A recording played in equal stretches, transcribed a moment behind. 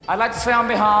I'd like to say on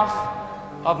behalf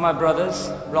of my brothers,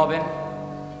 Robin,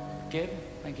 Gib,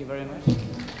 thank you very much.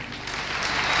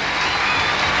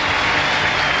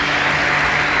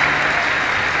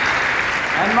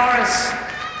 And Morris,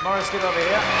 get over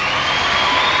here.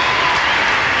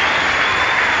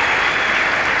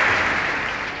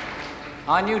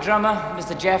 Our new drummer,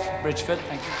 Mr. Geoff, Bridgford,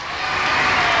 thank you.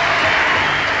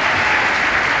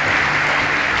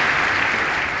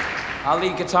 Our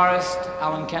lead guitarist,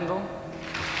 Alan Kendall.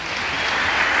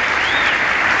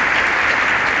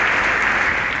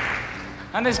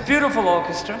 And this beautiful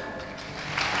orchestra.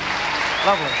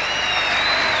 Lovely.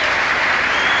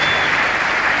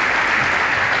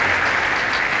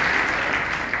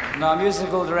 And our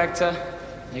musical director,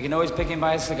 you can always pick him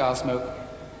by his cigar smoke.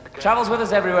 Travels with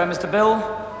us everywhere, Mr. Bill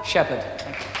Shepherd.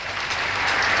 Thank you.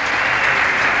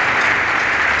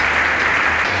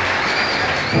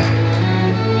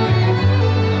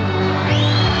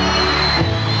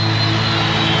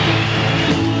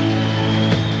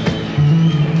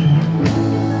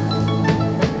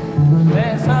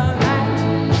 There's a light,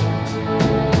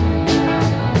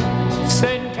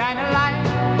 certain kind of light,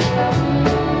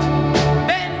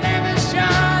 that never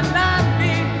shone on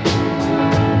me.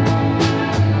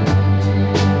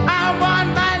 I want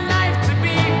my life to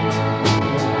be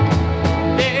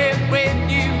there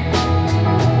with you,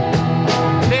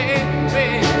 there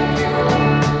with you.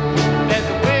 There's a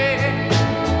way,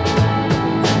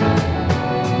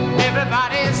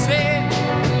 everybody said,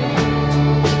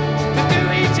 to do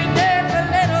each and every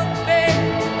little thing.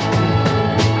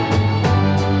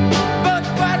 But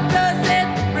what does it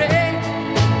bring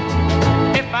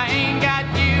if I ain't got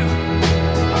you?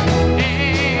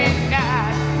 Ain't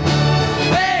got,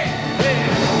 baby,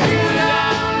 you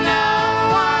don't know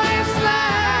what it's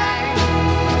like.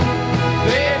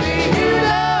 Baby, you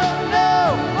don't know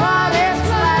what it's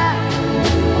like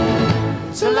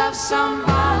to love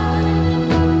somebody,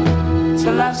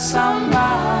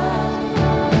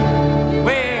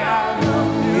 way I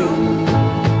love you.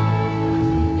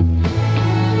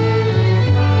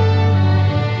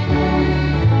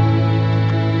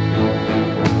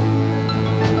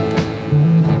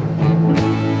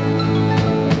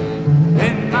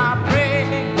 In my prayer,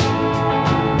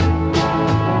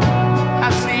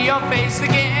 I see your face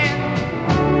again.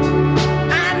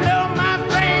 I know my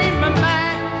frame of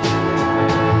mind.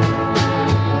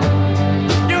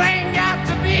 You ain't got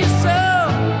to be so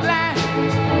blind,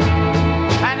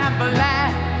 and I'm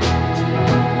blind,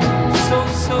 so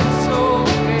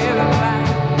very blind.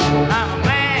 I'm a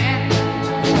man.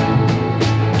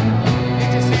 Did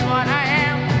you see what I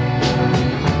am?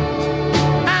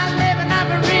 I live and I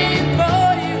breathe for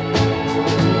you.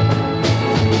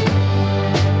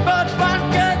 But what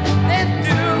good it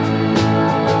do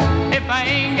if I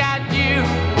ain't got you?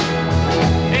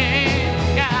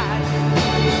 Ain't got,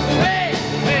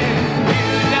 baby, you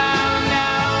don't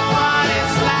know what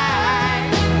it's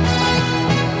like.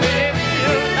 Baby,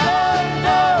 you don't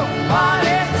know what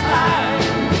it's like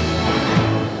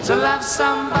to love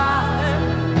somebody,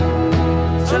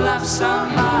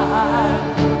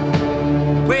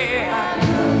 where I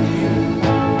love you.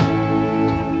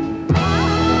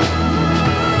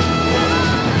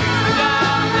 You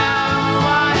don't know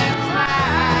what it's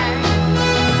like.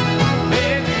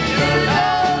 Baby, you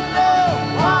don't know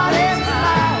what it's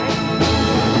like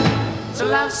to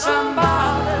love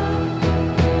somebody,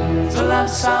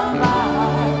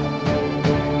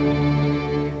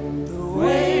 the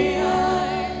way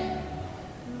I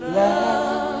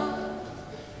love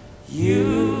you.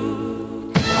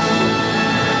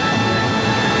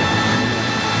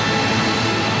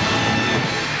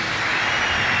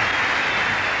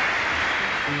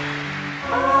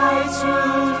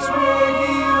 iTunes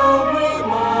Radio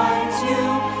reminds you,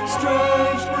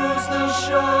 Strange Brews, the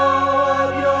show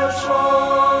of your choice.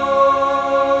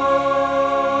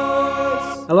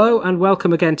 Hello and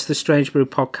welcome again to the Strange Brew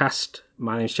podcast.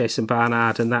 My name's Jason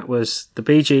Barnard and that was the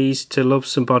Bee Gees to Love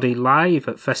Somebody live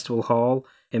at Festival Hall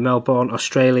in Melbourne,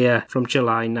 Australia from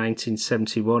July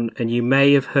 1971. And you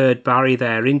may have heard Barry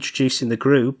there introducing the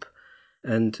group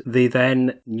and the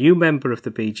then new member of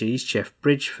the Bee Gees, Geoff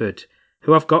Bridgford,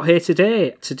 who I've got here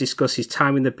today to discuss his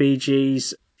time in the Bee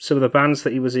Gees, some of the bands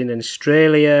that he was in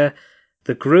Australia,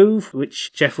 The Groove,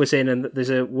 which Geoff was in, and there's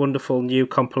a wonderful new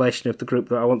compilation of the group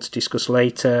that I want to discuss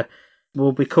later.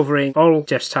 We'll be covering all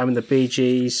Geoff's time in the Bee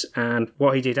Gees and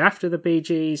what he did after the Bee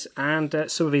Gees and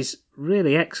some of his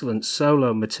really excellent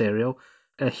solo material.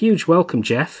 A huge welcome,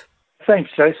 Geoff. Thanks,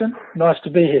 Jason. Nice to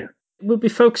be here. We'll be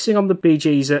focusing on the Bee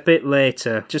Gees a bit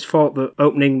later. Just thought that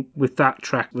opening with that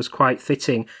track was quite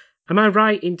fitting. Am I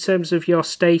right in terms of your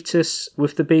status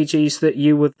with the Bee Gees that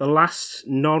you were the last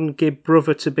non-Gibb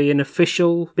brother to be an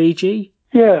official Bee Gee?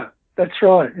 Yeah, that's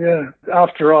right, yeah.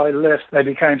 After I left, they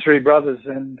became three brothers,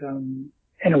 and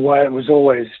in a way it was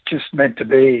always just meant to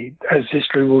be, as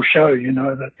history will show,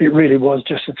 that it really was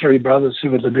just the three brothers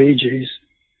who were the Bee Gees.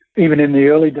 Even in the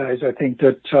early days, I think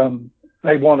that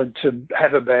they wanted to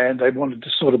have a band. They wanted to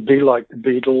sort of be like the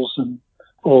Beatles and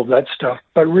all of that stuff.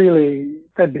 But really,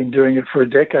 they'd been doing it for a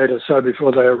decade or so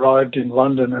before they arrived in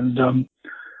London.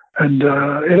 And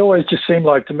it always just seemed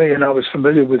like to me, and I was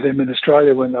familiar with them in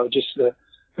Australia when they were just the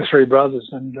three brothers.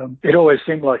 And it always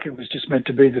seemed like it was just meant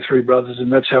to be the three brothers,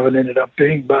 and that's how it ended up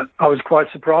being. But I was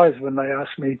quite surprised when they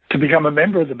asked me to become a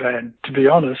member of the band, to be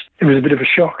honest. It was a bit of a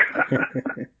shock.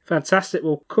 Fantastic.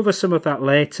 We'll cover some of that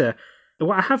later.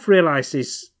 What I have realised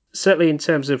is, certainly in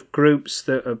terms of groups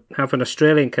that have an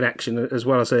Australian connection as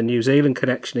well as a New Zealand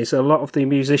connection, is a lot of the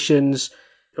musicians,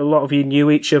 a lot of you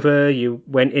knew each other, you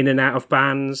went in and out of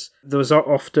bands. There was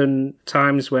often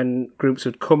times when groups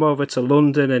would come over to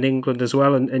London and England as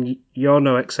well, and you're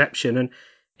no exception. And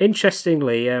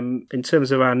interestingly, in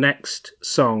terms of our next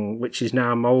song, which is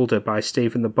Now I'm Older by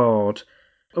Stephen the Board,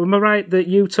 am I right that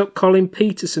you took Colin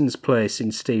Peterson's place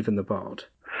in Stephen the Board?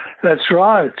 That's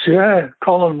right, yeah.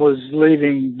 Colin was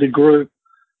leaving the group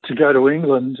to go to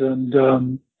England,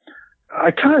 and I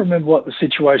can't remember what the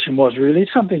situation was really.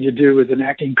 It's something to do with an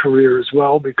acting career as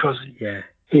well, because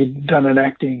he'd done an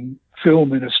acting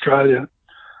film in Australia.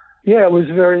 Yeah, it was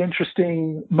a very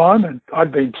interesting moment.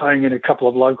 I'd been playing in a couple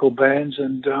of local bands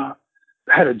and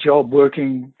had a job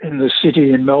working in the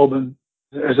city in Melbourne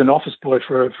as an office boy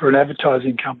for an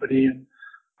advertising company. And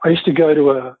I used to go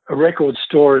to a record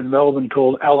store in Melbourne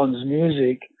called Alan's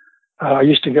Music. I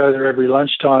used to go there every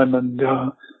lunchtime, and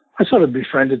I sort of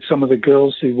befriended some of the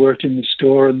girls who worked in the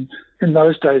store. And in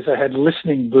those days, they had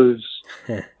listening booths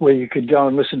where you could go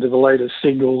and listen to the latest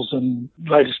singles and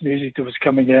latest music that was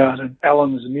coming out. And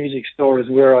Alan's Music Store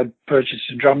is where I'd purchased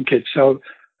a drum kit. So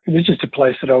it was just a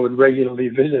place that I would regularly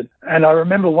visit. And I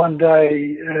remember one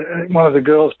day, one of the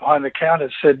girls behind the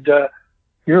counter said,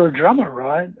 "You're a drummer,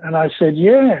 right?" And I said,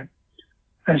 "Yeah."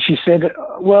 And she said,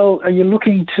 "Well, are you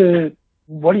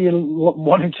what are you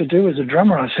wanting to do as a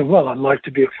drummer?" I said, "Well, I'd like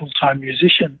to be a full-time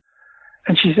musician."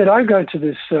 And she said, "I go to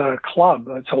this club.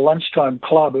 It's a lunchtime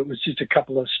club. It was just a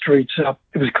couple of streets up.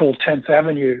 It was called 10th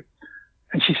Avenue."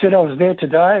 And she said, "I was there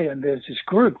today, and there's this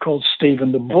group called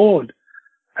Stephen the Board.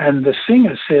 And the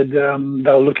singer said they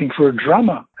were looking for a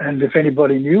drummer. And if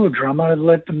anybody knew a drummer, I'd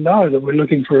let them know that we're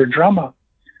looking for a drummer."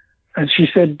 And she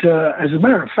said, as a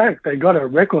matter of fact, they got a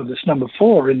record that's number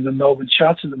 4 in the Melbourne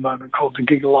charts at the moment called The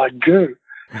Giggle-Eyed Goo.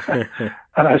 And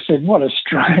I said, what a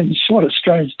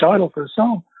strange title for a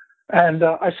song. And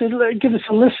I said, "Give us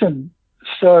a listen."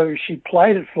 So she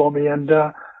played it for me, and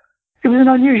it was an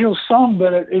unusual song,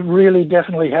 but it really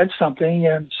definitely had something,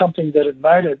 and something that had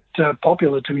made it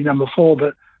popular to be number 4.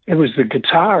 But it was the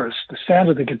guitarist, the sound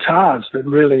of the guitars that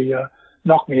really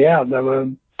knocked me out. They were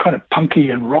kind of punky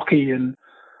and rocky, and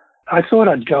I thought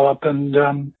I'd go up and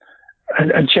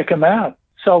check them out.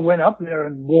 So I went up there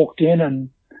and walked in, and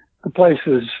the place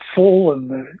was full, and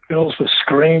the girls were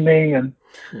screaming.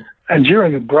 And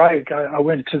during a break, I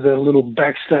went to the little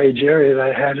backstage area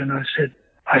they had, and I said,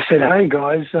 "Hey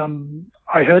guys,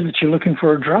 I heard that you're looking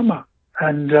for a drummer."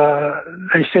 And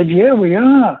they said, "Yeah, we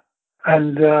are."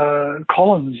 And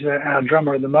Colin's our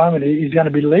drummer at the moment. He's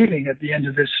going to be leaving at the end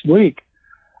of this week.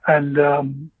 And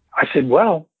I said,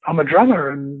 "Well, I'm a drummer,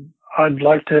 and I'd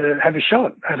like to have a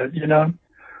shot at it,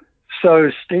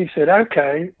 So Steve said,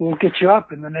 "Okay, we'll get you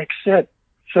up in the next set."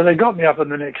 So they got me up in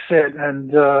the next set,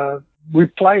 and we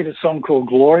played a song called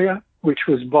Gloria, which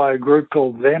was by a group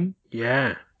called Them.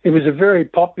 Yeah. It was a very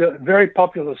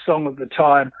popular song at the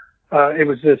time. It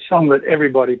was a song that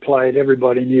everybody played,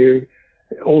 everybody knew,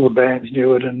 all the bands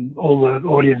knew it, and all the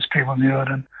audience people knew it.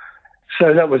 And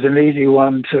so that was an easy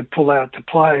one to pull out to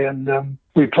play, and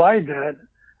we played that.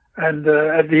 And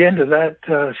at the end of that,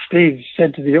 Steve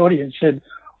said to the audience,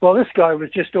 "Well, this guy was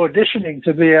just auditioning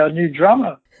to be our new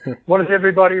drummer. What does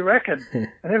everybody reckon?"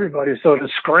 And everybody sort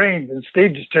of screamed, and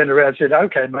Steve just turned around and said,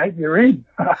 "Okay, mate, you're in."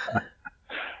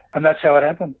 And that's how it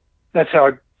happened. That's how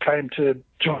I came to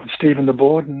join Stephen the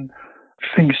Board, and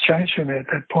things changed for me at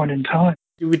that point in time.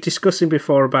 You were discussing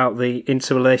before about the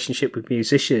interrelationship with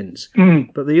musicians,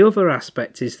 but the other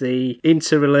aspect is the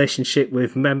interrelationship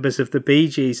with members of the Bee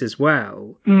Gees as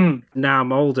well. Now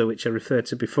I'm Older, which I referred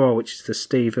to before, which is the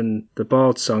Stephen the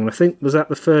Board song. I think, was that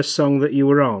the first song that you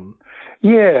were on?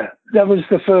 Yeah, that was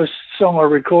the first song I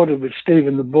recorded with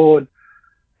Stephen the Board.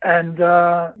 And,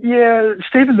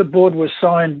 Stephen the Board was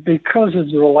signed because of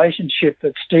the relationship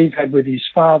that Steve had with his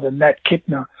father, Nat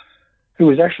Kipner, who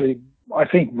was actually, I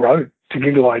think, wrote To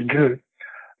Giggle-Eyed Goo.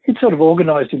 He'd sort of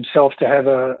organised himself to have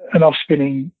an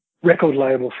off-spinning record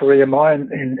label for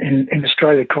EMI in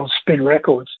Australia called Spin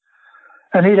Records.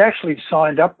 And he'd actually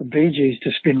signed up the Bee Gees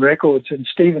to Spin Records, and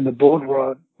Stephen the Board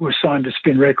was signed to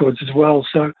Spin Records as well.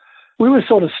 So we were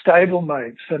sort of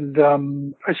stablemates, and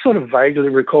I sort of vaguely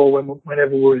recall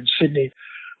whenever we were in Sydney,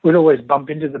 we'd always bump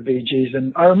into the Bee Gees.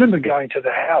 And I remember going to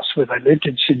the house where they lived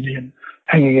in Sydney and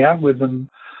hanging out with them.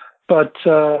 But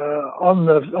on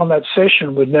that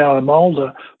session with Now I'm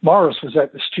Older, Morris was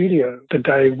at the studio the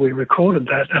day we recorded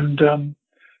that, and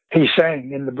he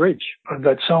sang in the bridge of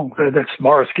that song. That's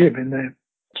Morris Gibb in there.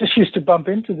 Just used to bump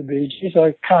into the Bee Gees.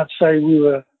 I can't say we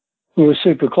were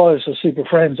super close or super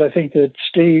friends. I think that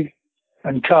Steve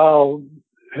and Carl,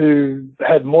 who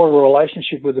had more of a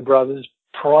relationship with the brothers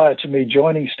prior to me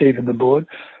joining Steve and the Board,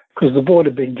 because the Board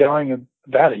had been going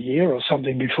about a year or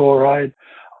something before I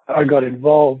got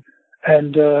involved.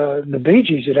 And the Bee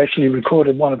Gees had actually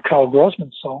recorded one of Carl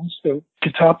Grossman's songs, the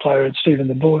guitar player at Stephen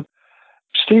the Board.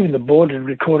 Stephen the Board had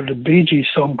recorded a Bee Gees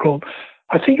song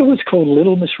I think it was called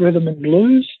Little Miss Rhythm and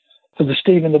Blues for the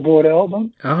Stephen the Board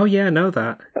album. Oh, yeah, I know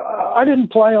that. I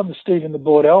didn't play on the Stephen the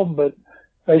Board album, but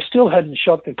they still hadn't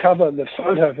shot the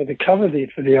photo for the cover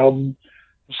for the album.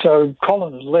 So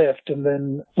Colin had left, and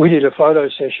then we did a photo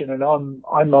session, and I'm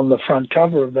on the front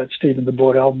cover of that Stephen the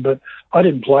Board album, but I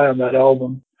didn't play on that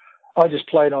album. I just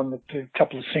played on the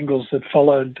couple of singles that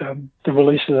followed the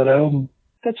release of that album.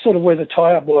 That's sort of where the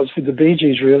tie-up was with the Bee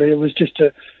Gees, really. It was just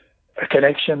a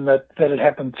connection that had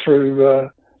happened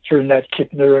through Nat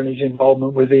Kipner and his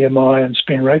involvement with EMI and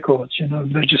Spin Records. You know,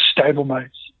 they're just stablemates,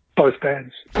 both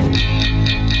bands.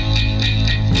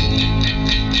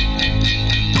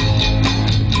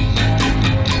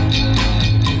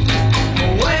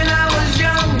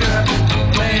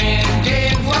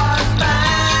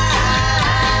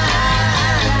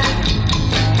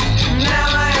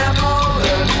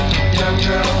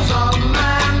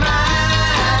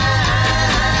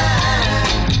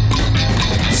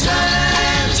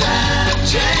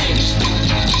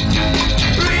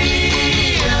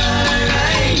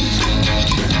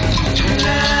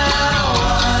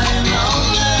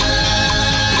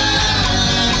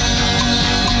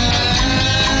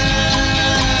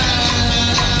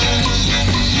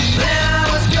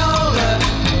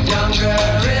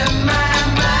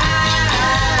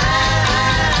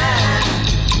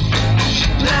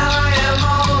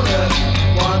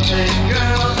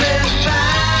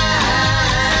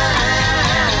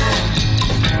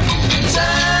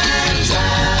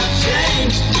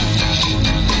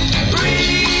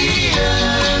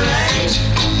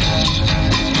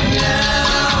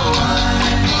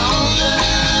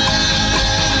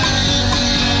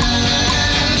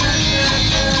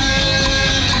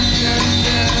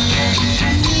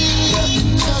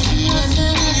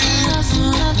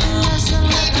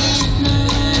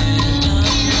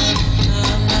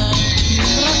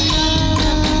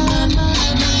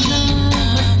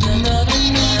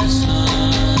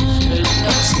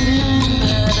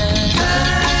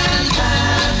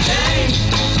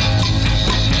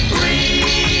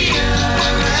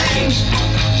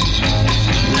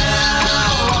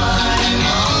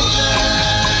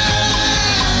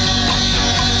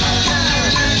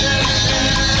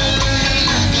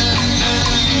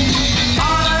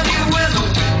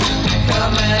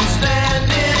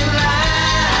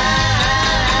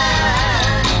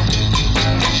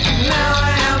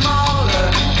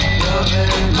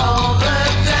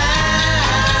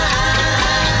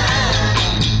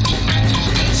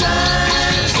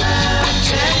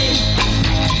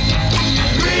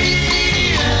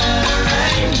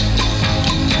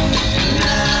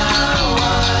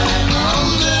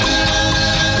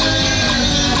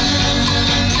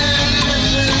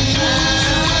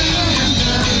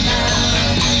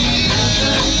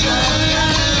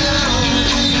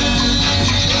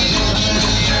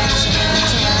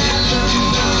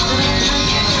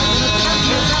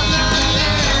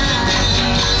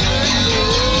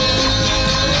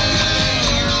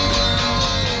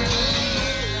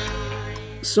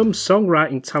 Some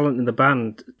songwriting talent in the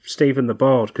band, Stephen the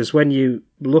Board, because when you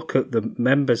look at the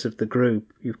members of the group,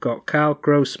 you've got Carl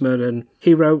Grossman, and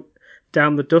he wrote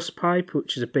Down the Dustpipe,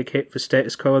 which is a big hit for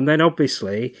Status Quo, and then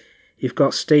obviously you've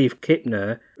got Steve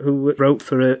Kipner, who wrote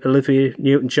for Olivia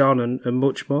Newton-John and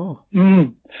much more.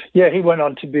 Yeah, he went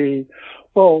on to be,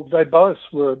 well, they both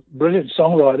were brilliant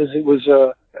songwriters. It was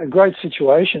a great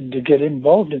situation to get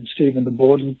involved in Stephen the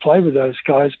Board and play with those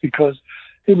guys, because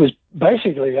it was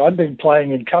basically, I'd been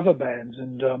playing in cover bands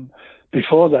and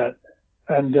before that,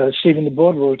 and Steve and the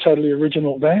Board were a totally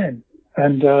original band,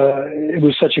 and it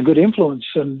was such a good influence.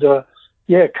 And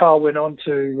Carl went on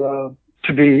to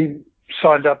be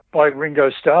signed up by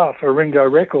Ringo Starr for Ringo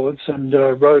Records, and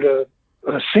wrote a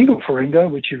single for Ringo,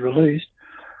 which he released,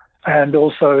 and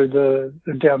also the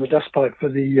Down the Dustpipe for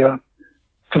the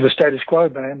Status Quo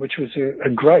band, which was a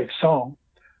great song.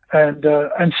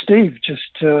 And Steve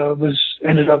just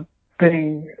ended up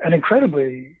being an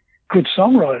incredibly good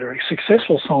songwriter, a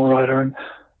successful songwriter, and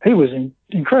he was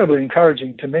incredibly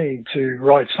encouraging to me to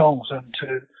write songs and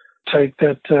to take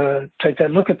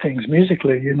that look at things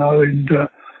musically, and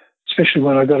especially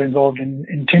when I got involved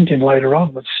in Tintin later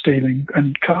on with Steve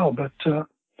and Carl. But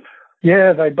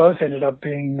they both ended up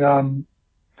being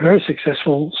very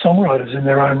successful songwriters in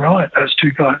their own right, those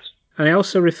two guys. And I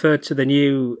also referred to the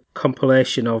new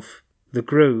compilation of The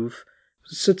Groove.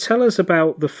 So tell us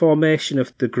about the formation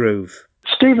of The Groove.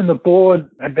 Steve and the Board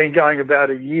had been going about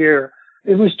a year.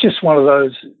 It was just one of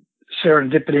those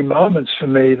serendipity moments for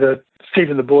me that Steve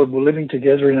and the Board were living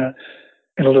together in a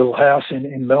little house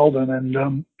in Melbourne.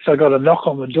 And so I got a knock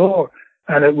on the door,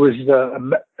 and it was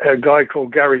a guy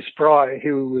called Gary Spry,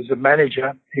 who was a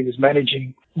manager. He was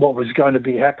managing what was going to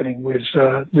be happening with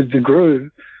The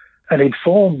Groove. And he'd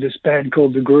formed this band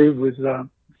called The Groove with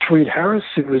Tweed Harris,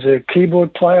 who was a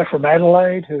keyboard player from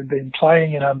Adelaide, who had been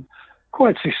playing in a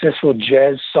quite successful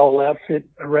jazz soul outfit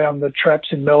around the traps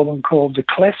in Melbourne called The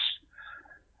Clefs,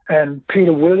 and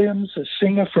Peter Williams, a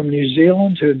singer from New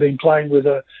Zealand, who had been playing with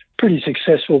a pretty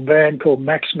successful band called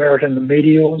Max Merritt and the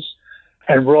Meteors,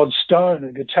 and Rod Stone,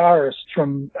 a guitarist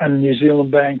from a New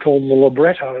Zealand band called The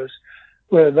Librettos,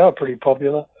 where they were pretty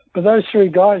popular. But those three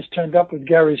guys turned up with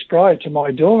Gary Spry to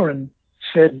my door and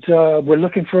said, we're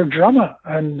looking for a drummer,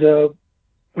 and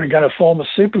we're going to form a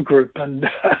supergroup. And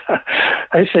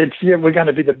they said, we're going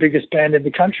to be the biggest band in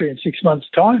the country in 6 months'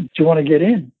 time. Do you want to get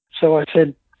in? So I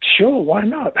said, sure, why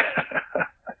not?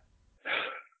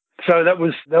 So that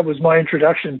was my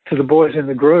introduction to the boys in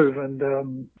The Groove, and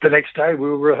the next day we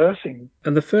were rehearsing.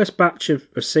 And the first batch of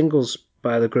singles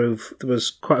by The Groove, there was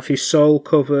quite a few soul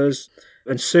covers,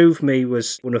 and Soothe Me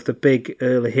was one of the big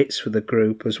early hits for the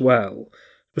group as well.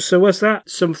 So was that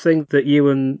something that you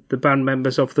and the band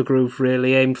members of The Groove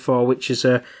really aimed for, which is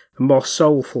a more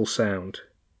soulful sound?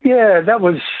 Yeah, that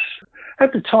was,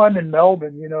 at the time in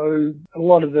Melbourne, a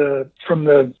lot of from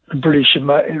the British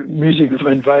music of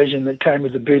invasion that came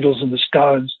with the Beatles and the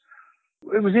Stones.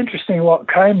 It was interesting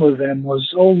what came with them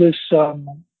was all this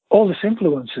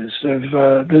influences of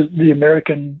the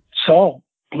American soul,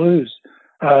 blues,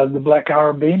 the black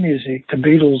R&B music. The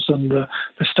Beatles and the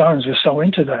Stones were so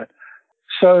into that.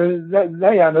 So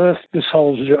they unearthed this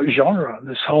whole genre,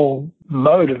 this whole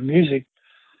mode of music.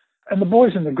 And the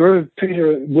boys in The Groove,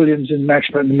 Peter Williams and Max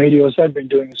Merritt and the Meteors, they'd been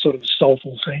doing a sort of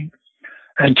soulful thing.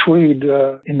 And Tweed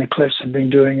in the Clefs had been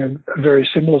doing a very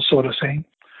similar sort of thing.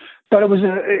 But it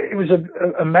was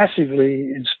a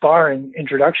massively inspiring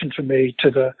introduction for me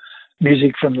to the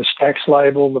music from the Stax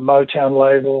label, the Motown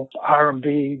label,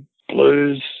 R&B,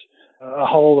 blues, a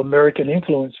whole American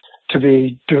influence, to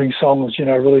be doing songs,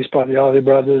 released by the Isley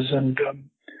Brothers, and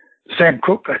Sam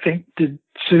Cooke, I think, did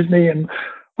Soothe Me, and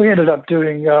we ended up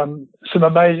doing some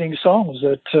amazing songs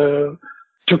that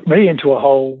took me into a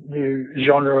whole new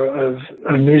genre of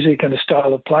music and a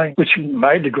style of playing, which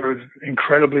made The Groove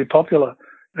incredibly popular.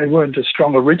 They weren't a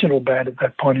strong original band at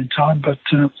that point in time, but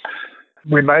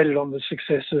we made it on the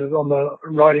success of,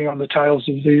 riding on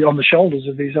the shoulders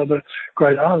of these other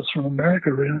great artists from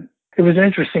America, really. It was an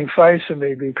interesting phase for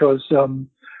me because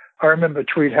I remember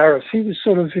Tweed Harris. He was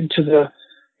sort of into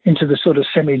the sort of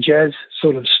semi-jazz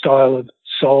sort of style of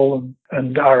soul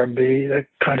and R&B, that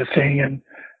kind of thing. And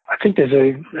I think there's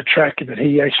a track that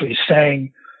he actually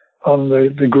sang on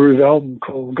the Groove album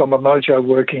called Got My Mojo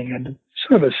Working, and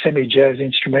sort of a semi-jazz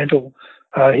instrumental.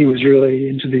 He was really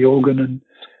into the organ, and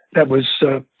that was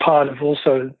part of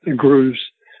also the Groove's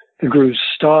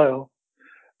style.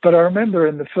 But I remember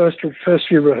in the first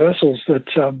few rehearsals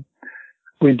that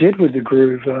we did with The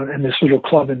Groove in this little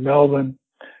club in Melbourne,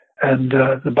 and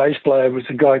the bass player was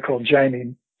a guy called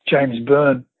James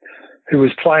Byrne, who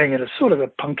was playing in a sort of a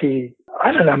punky,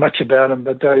 I don't know much about him,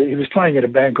 but he was playing in a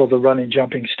band called the Running,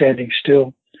 Jumping, Standing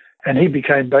Still, and he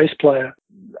became bass player.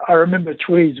 I remember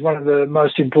one of the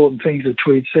most important things that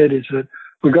Tweed said is that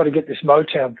we've got to get this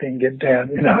Motown thing get down,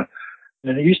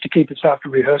 And he used to keep us after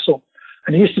rehearsal.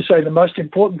 And he used to say the most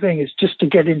important thing is just to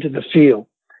get into the feel.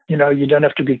 You don't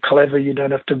have to be clever. You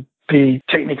don't have to be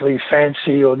technically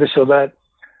fancy or this or that.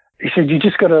 He said, you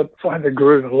just got to find the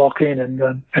groove and lock in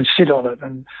and sit on it.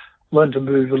 And learned to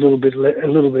move a little bit left and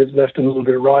a little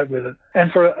bit right with it.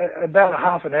 And for about a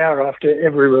half an hour after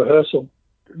every rehearsal,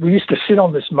 we used to sit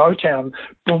on this Motown,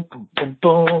 boom, boom, boom,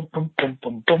 boom, boom, boom,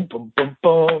 boom, boom, boom, boom,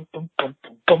 boom, boom, boom,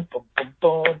 boom, boom,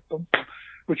 boom, boom,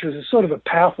 which was a sort of a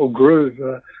powerful groove.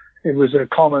 It was a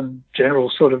common general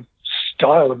sort of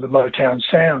style of the Motown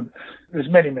sound. There's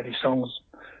many, many songs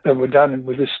that were done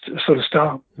with this sort of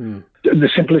style. The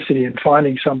simplicity in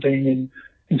finding something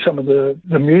in some of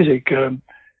the music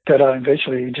that I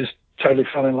eventually just totally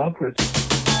fell in love with.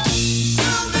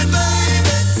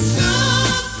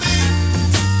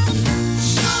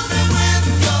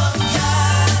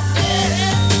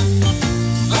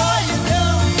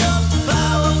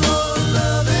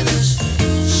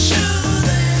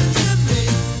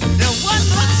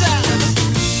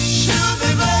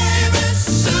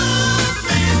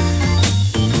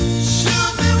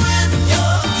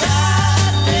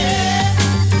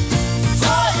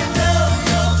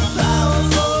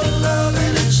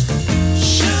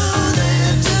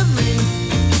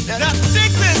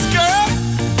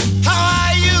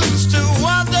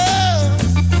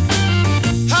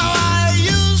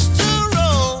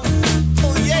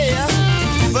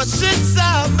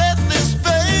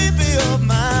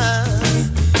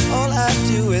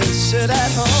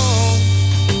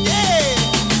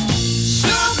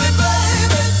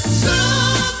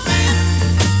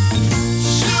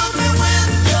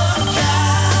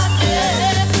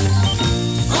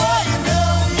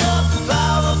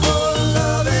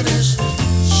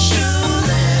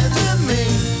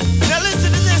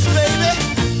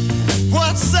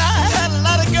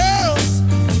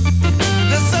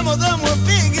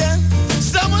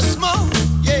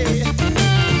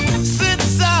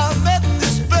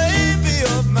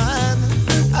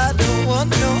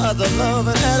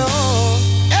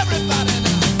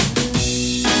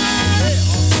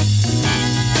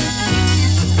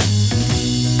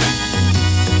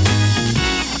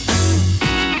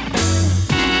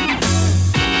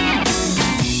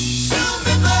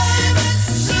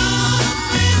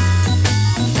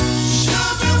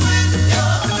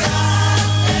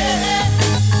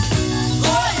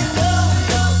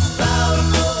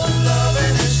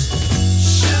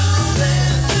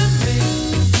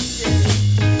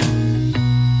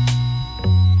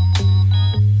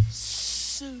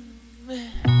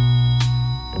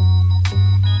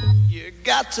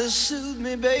 To soothe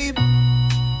me, baby.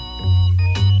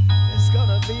 It's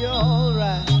gonna be all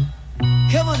right.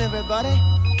 Come on, everybody.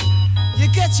 You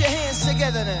get your hands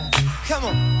together now. Come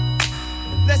on.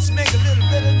 Let's make a little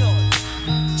bit of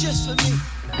noise. Just for me.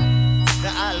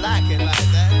 Now, I like it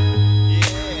like that. Yeah.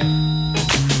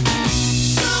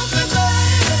 Soothe me,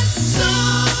 baby.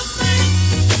 Soothe me.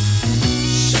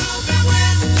 Soothe me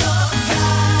when you're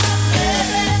happy.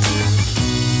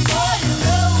 For you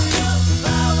know your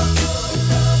powerful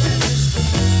loving is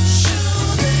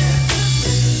soothing to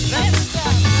me. Let it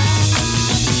down now.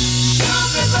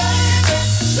 Soothe me, baby.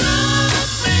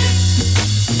 Soothe me.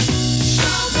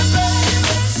 Soothe me,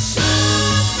 baby.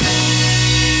 Soothe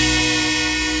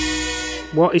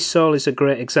me. What Is Soul is a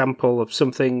great example of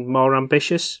something more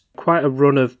ambitious. Quite a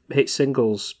run of hit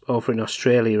singles over in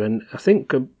Australia, and I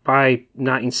think by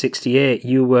 1968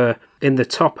 you were in the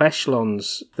top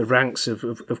echelons, the ranks of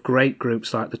great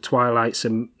groups like the Twilights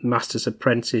and Master's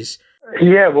Apprentice.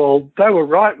 Yeah, well, they were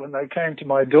right when they came to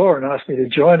my door and asked me to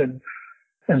join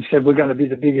and said we're going to be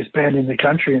the biggest band in the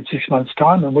country in 6 months'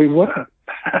 time, and we were.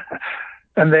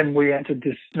 And then we entered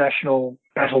this national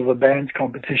Battle of the Bands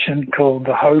competition called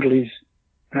the Hoadleys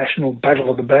National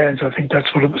Battle of the Bands. I think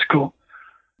that's what it was called.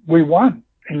 We won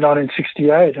in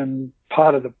 1968, and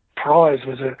part of the prize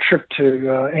was a trip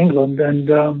to England.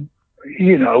 And,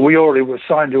 we already were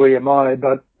signed to EMI,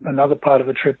 but another part of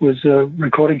the trip was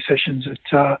recording sessions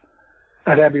at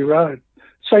Abbey Road.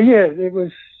 So, yeah,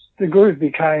 the group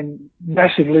became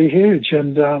massively huge,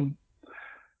 and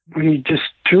we just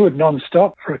toured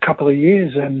non-stop for a couple of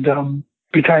years and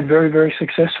became very, very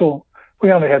successful.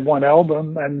 We only had one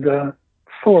album and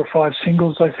 4 or 5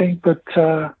 singles, I think, but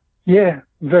very,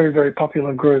 very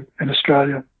popular group in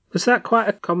Australia. Was that quite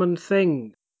a common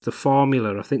thing? The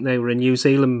Formula, I think they were a New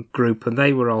Zealand group and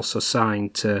they were also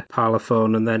signed to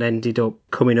Parlophone and then ended up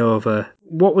coming over.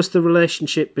 What was the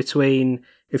relationship between,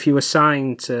 if you were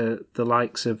signed to the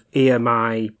likes of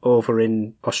EMI over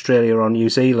in Australia or New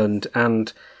Zealand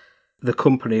and the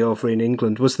company over in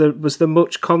England? Was there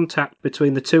much contact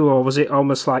between the two, or was it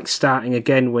almost like starting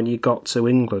again when you got to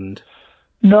England?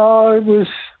 No,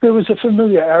 there was a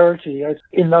familiarity.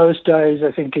 In those days,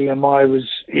 I think EMI was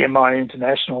EMI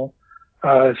International,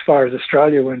 as far as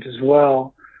Australia went as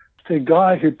well. The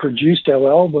guy who produced our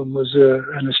album was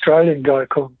an Australian guy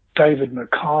called David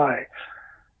Mackay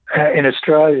in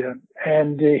Australia,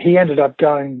 and he ended up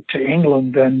going to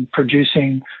England and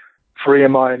producing for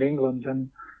EMI in England. And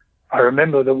I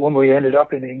remember that when we ended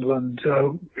up in England,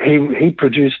 he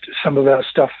produced some of our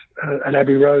stuff at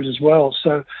Abbey Road as well.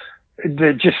 So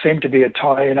there just seemed to be a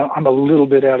tie, and I'm a little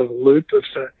bit out of the loop of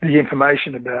the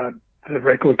information about the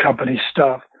record company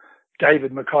stuff.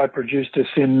 David Mackay produced us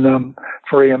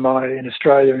for EMI in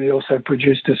Australia, and he also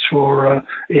produced us for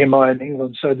EMI in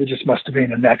England. So there just must have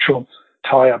been a natural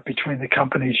tie-up between the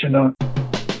companies, you know.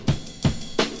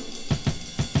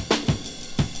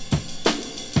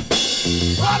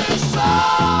 What is soul?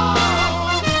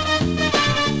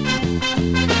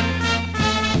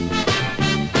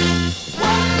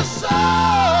 What is soul,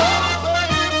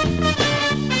 babe?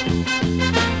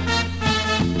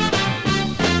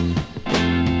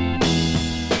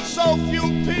 So few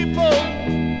people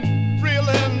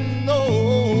really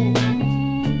know.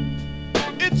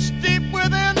 It's deep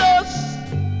within us,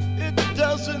 it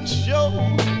doesn't show.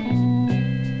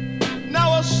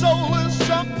 Now a soul is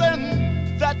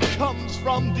something that comes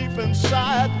from deep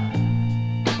inside,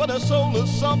 but a soul is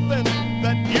something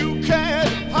that you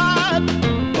can't hide.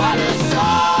 What is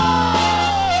soul?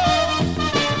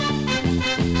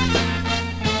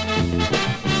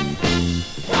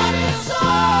 What is soul?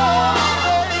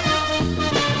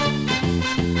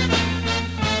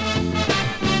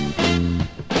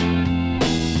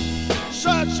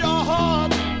 Search your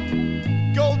heart,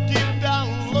 go deep down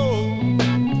low.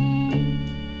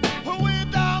 Way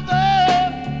down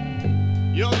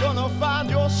there, you're gonna find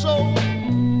your soul.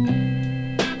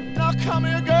 Now come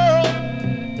here, girl.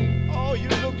 Oh, you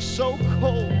look so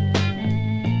cold.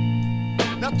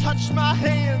 Now touch my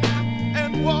hand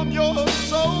and warm your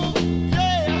soul.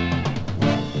 Yeah.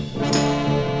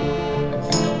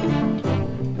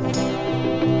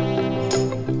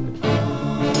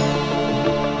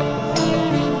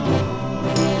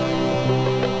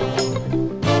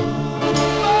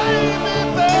 Baby,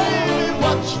 baby,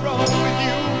 what's wrong with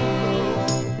you?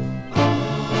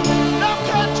 Now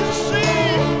can't you see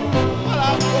what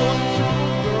I'm going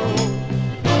through, girl?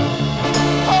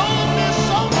 Hold me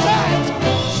so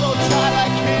tight I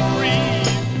can't breathe.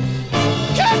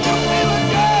 Can you feel it,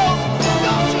 girl?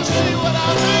 Don't you see what I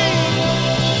mean?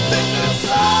 This is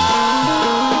what is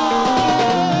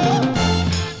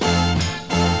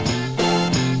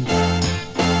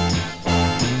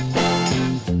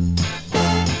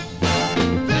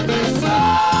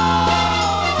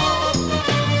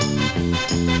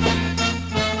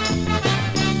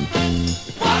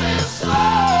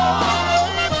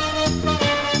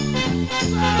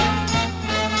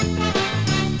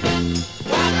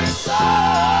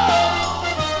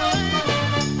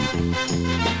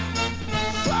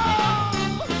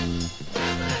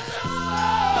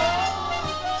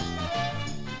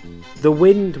The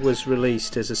Wind was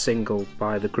released as a single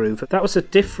by the Groove. That was a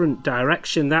different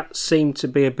direction. That seemed to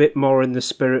be a bit more in the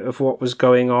spirit of what was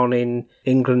going on in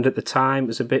England at the time. It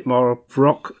was a bit more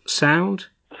rock sound.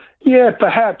 Yeah,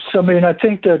 perhaps. I mean, I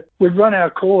think that we'd run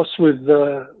our course with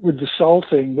the soul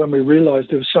thing when we realised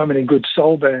there were so many good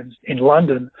soul bands in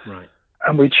London. Right.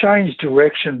 And we changed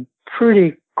direction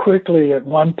pretty quickly at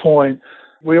one point.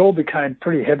 We all became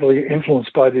pretty heavily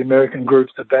influenced by the American group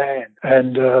The Band.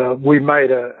 And we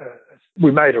made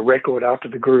a record after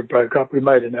the group broke up. We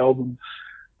made an album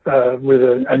with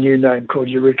a new name called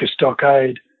Eureka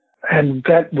Stockade. And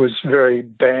that was very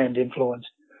band influenced.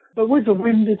 But with The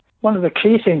Wind, one of the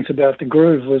key things about the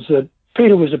Groove was that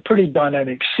Peter was a pretty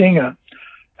dynamic singer,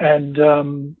 and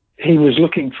he was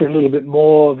looking for a little bit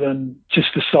more than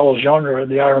just the soul genre,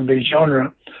 the R&B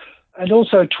genre. And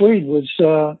also Tweed was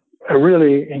a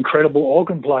really incredible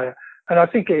organ player. And I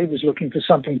think he was looking for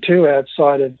something too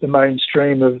outside of the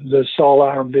mainstream of the soul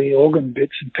R&B organ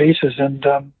bits and pieces. And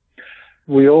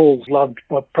we all loved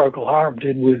what Procol Harum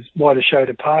did with Whiter Shade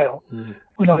of Pale. Mm.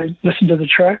 When I listened to the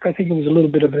track, I think it was a little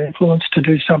bit of an influence to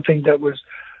do something that was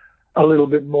a little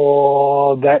bit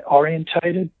more that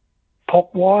orientated,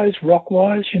 pop-wise,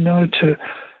 rock-wise, you know, to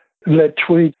let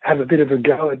Tweed have a bit of a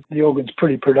go. The organ's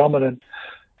pretty predominant.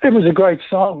 It was a great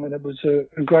song, and it was a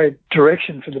great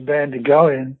direction for the band to go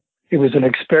in. It was an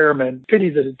experiment. Pity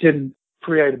that it didn't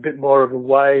create a bit more of a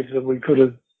wave that we could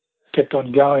have kept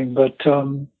on going, but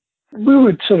we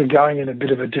were sort of going in a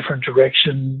bit of a different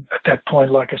direction at that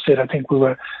point. Like I said, I think we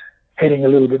were heading a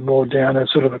little bit more down a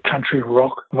sort of a country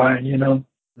rock vein, you know.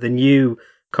 The new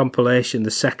compilation,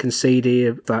 the second CD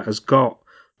that has got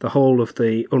the whole of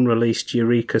the unreleased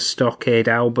Eureka Stockade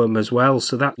album as well,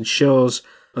 so that shows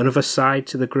another side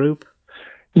to the group.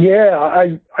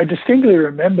 Yeah, I distinctly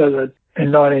remember that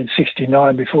in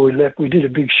 1969, before we left, we did a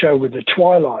big show with the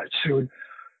Twilights, who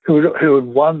who had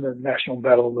won the National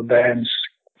Battle of the Bands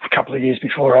a couple of years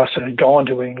before us and had gone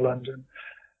to England, and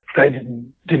they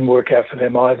didn't work out for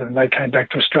them either, and they came back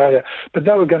to Australia. But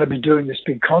they were going to be doing this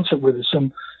big concert with us,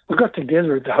 and we got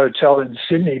together at the hotel in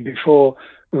Sydney before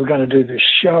we were going to do this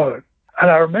show. And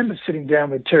I remember sitting down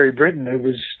with Terry Britton, who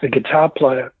was the guitar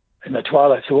player in the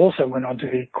Twilights, who also went on to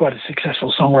be quite a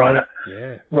successful songwriter,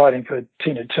 writing for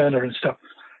Tina Turner and stuff.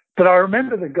 But I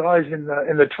remember the guys in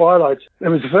the Twilights. It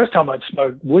was the first time I'd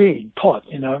smoked weed, pot,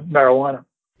 marijuana.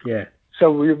 Yeah. So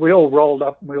we all rolled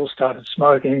up and we all started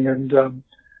smoking, and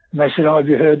they said, "Oh, have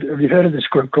you heard of this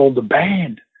group called The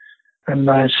Band?" And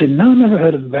I said, "No, never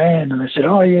heard of The Band." And they said,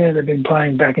 "Oh yeah, they've been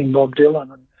backing Bob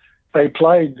Dylan." And they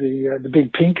played the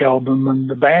Big Pink album and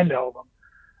the Band album.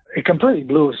 It completely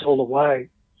blew us all away.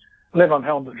 Levon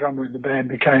Helm, the drummer in the band,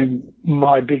 became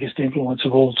my biggest influence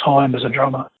of all time as a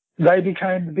drummer. They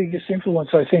became the biggest influence,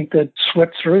 I think, that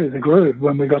swept through the groove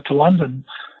when we got to London.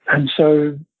 And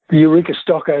so the Eureka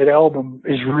Stockade album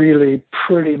is really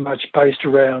pretty much based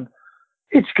around,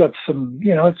 it's got some,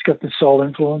 it's got the soul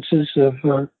influences of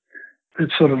it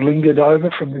sort of lingered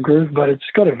over from the groove, but it's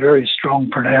got a very strong,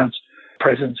 pronounced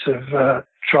presence of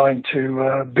trying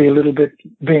to be a little bit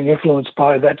being influenced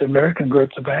by that American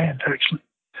group, The Band, actually.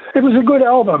 It was a good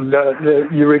album, the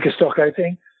Eureka Stockade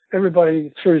thing.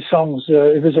 Everybody threw songs.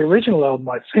 It was an original album,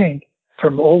 I think,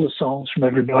 from all the songs from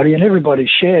everybody, and everybody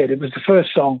shared. It was the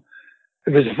first song.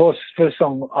 It was the first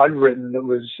song I'd written that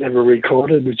was ever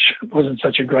recorded, which wasn't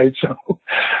such a great song,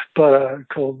 but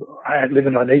called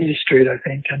 "Living on Easy Street," I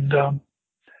think. And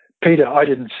Peter, I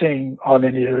didn't sing on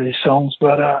any of these songs,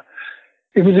 but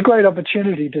it was a great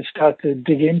opportunity to start to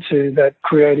dig into that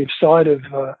creative side of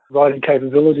writing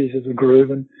capabilities of the groove,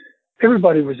 and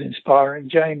everybody was inspiring.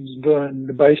 James Byrne,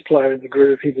 the bass player in the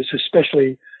groove, he was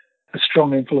especially a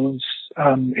strong influence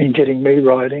in getting me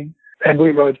writing, and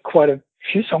we wrote quite a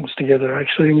few songs together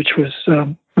actually, which was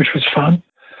fun.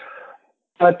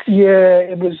 But yeah,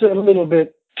 it was a little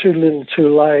bit too little,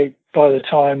 too late by the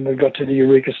time we got to the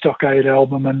Eureka Stockade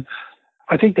album, and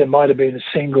I think there might have been a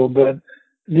single, but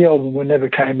the album never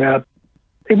came out.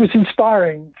 It was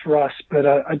inspiring for us, but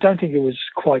I don't think it was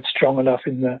quite strong enough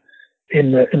in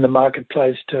the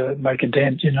marketplace to make a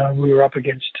dent. We were up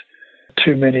against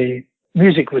too many.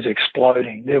 Music was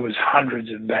exploding. There was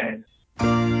hundreds of bands.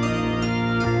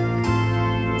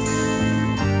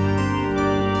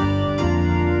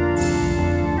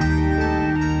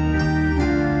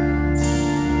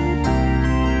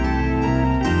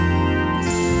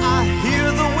 I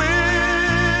hear the wind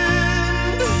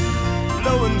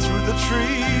blowing through the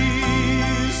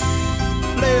trees,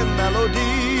 playing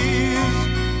melodies,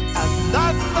 and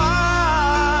I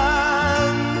find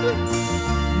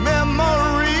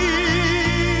memories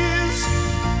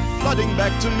flooding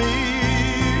back to me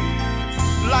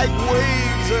like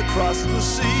waves across the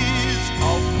seas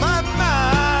of my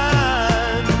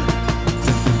mind.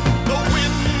 The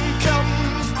wind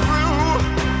comes through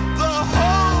the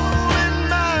hole in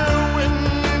my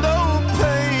window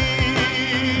pane.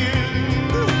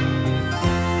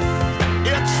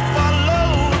 It's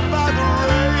followed by the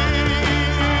rain.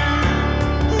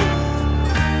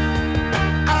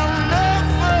 I'll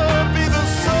never be the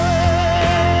same.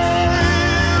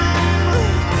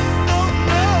 Oh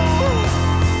no,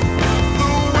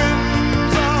 the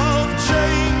winds of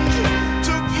change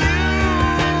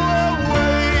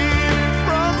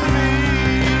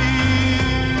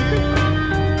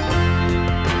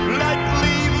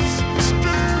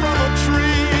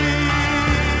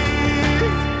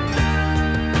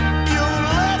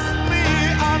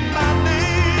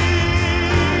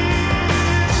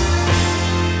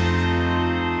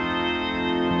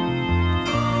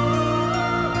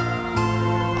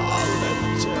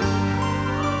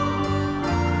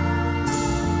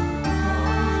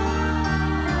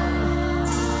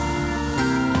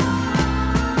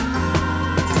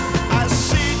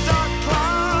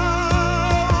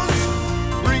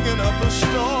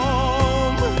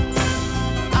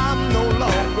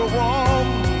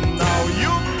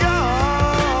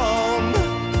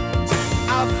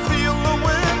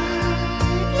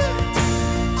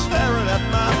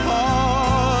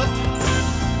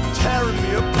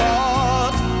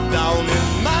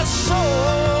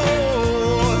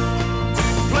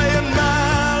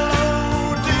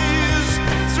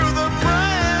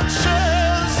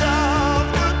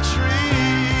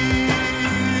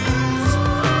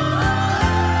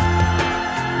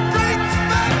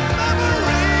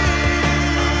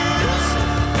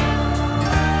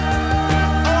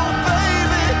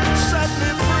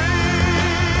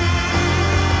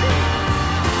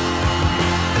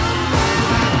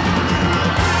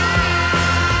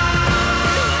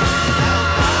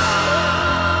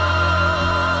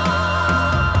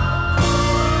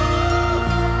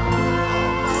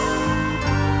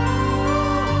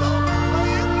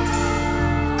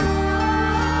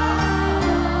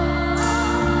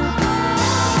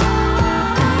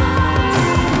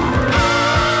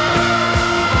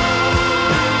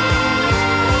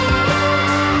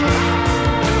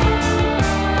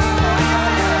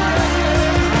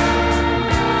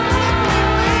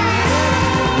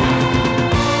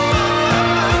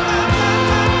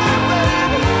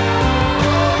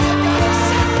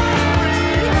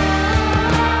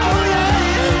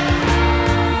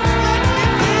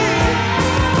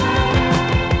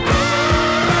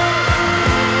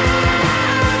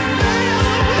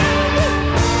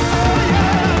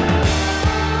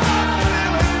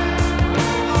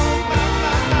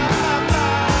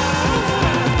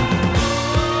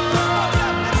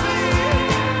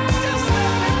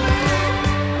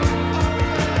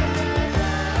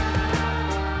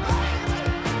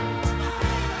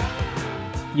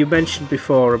You mentioned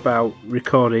before about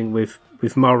recording with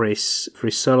Morris for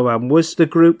his solo album. Was the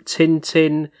group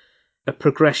Tintin a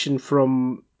progression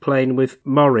from playing with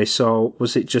Morris, or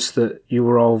was it just that you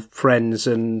were all friends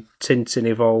and Tintin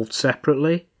evolved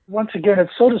separately? Once again,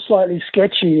 it's sort of slightly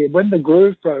sketchy. When the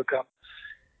Groove broke up,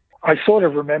 I sort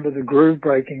of remember the Groove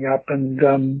breaking up,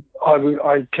 and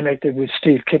I connected with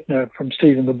Steve Kipner from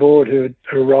Steve and the Board, who had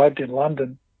arrived in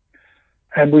London,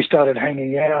 and we started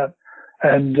hanging out.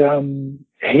 And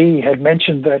he had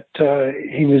mentioned that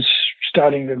he was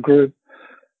starting a group.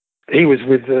 He was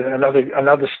with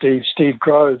another Steve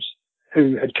Groves,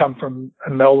 who had come from a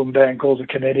Melbourne band called the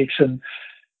Kinetics, and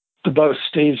both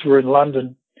Steves were in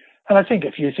London. And I think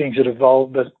a few things had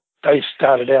evolved, but they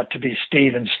started out to be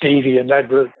Steve and Stevie, and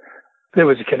there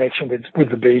was a connection with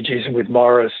the Bee Gees and with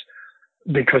Morris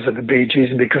because of the Bee Gees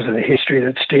and because of the history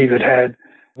that Steve had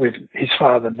with his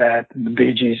father, Matt, and the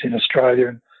Bee Gees in Australia.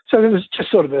 And so there was just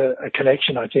sort of a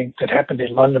connection, I think, that happened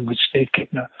in London with Steve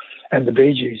Kipner and the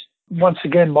Bee Gees. Once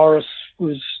again, Morris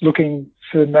was looking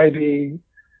for maybe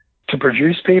to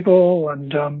produce people,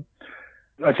 and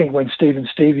I think when Steve and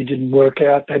Stevie didn't work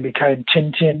out, they became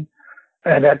Tintin.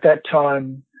 And at that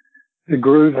time, the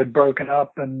Groove had broken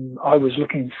up, and I was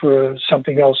looking for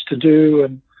something else to do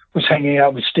and was hanging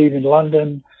out with Steve in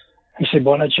London. He said,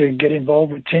 "Why don't you get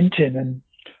involved with Tintin?" And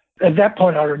at that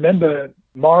point, I remember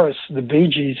Morris, the Bee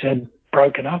Gees, had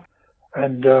broken up,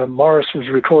 and Morris was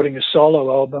recording a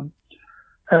solo album.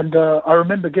 And I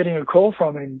remember getting a call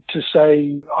from him to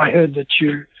say, "I heard that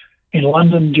you're in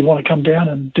London. Do you want to come down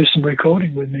and do some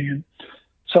recording with me?" And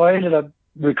so I ended up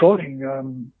recording a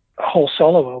whole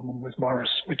solo album with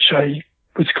Morris, which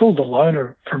was called The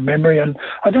Loner from memory, and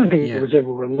I don't think it was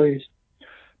ever released.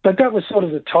 But that was sort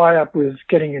of the tie-up with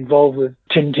getting involved with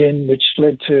Tintin, which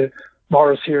led to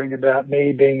Morris hearing about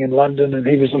me being in London, and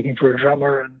he was looking for a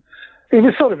drummer. And it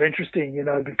was sort of interesting, you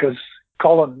know, because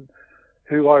Colin,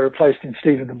 who I replaced in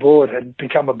Steve and the Board, had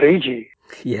become a Bee Gee.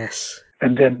 Yes.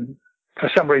 And then, for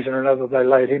some reason or another, they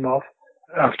laid him off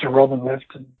after Robin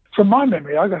left. And from my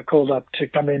memory, I got called up to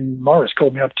come in. Morris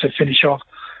called me up to finish off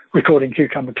recording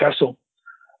Cucumber Castle.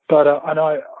 But and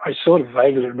I sort of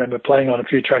vaguely remember playing on a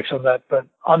few tracks on that, but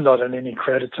I'm not in any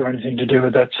credits or anything to do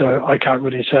with that, so I can't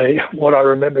really say what I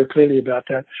remember clearly about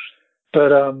that.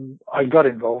 But I got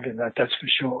involved in that, that's for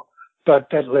sure.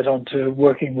 But that led on to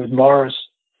working with Morris,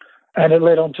 and it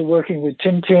led on to working with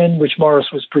Tintin, which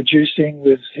Morris was producing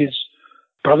with his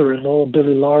brother-in-law,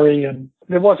 Billy Laurie. And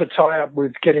there was a tie-up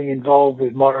with getting involved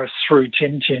with Morris through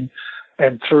Tintin,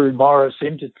 and through Morris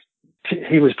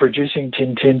he was producing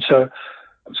Tintin, so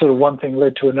sort of one thing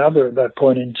led to another at that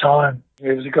point in time.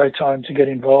 It was a great time to get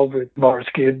involved with Morris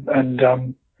Gibb and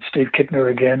Steve Kipner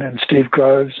again, and Steve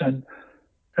Groves, and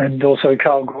also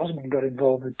Carl Grosman got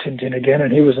involved with Tintin again,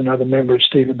 and he was another member of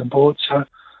Steve and the Board. So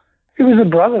it was a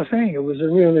brother thing. It was a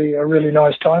really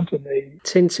nice time for me.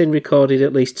 Tintin recorded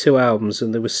at least 2 albums,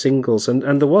 and there were singles,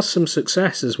 and there was some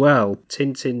success as well.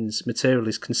 Tintin's material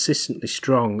is consistently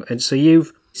strong, and so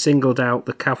you've singled out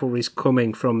The Cavalry's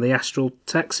Coming from the Astral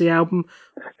Taxi album.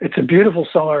 It's a beautiful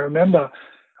song. I remember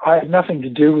I had nothing to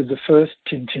do with the first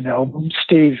Tintin album.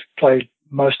 Steve played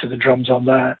most of the drums on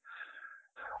that.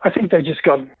 I think they just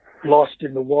got lost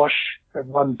in the wash at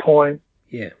one point.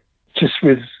 Yeah. Just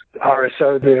with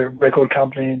RSO, their record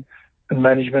company, and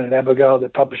management, and Abigail, their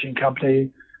publishing company.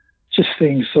 Just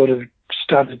things sort of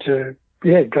started to,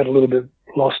 got a little bit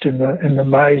lost in the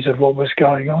maze of what was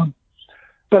going on.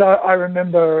 But I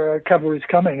remember Cavalry's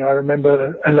Coming. I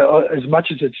remember, and as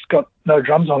much as it's got no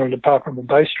drums on it apart from the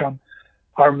bass drum,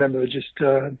 I remember just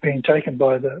being taken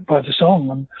by the song,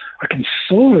 and I can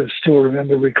sort of still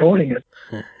remember recording it.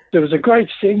 There was a great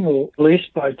single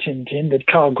released by Tintin that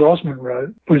Carl Grosman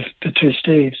wrote with the two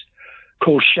Steves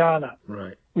called Shana,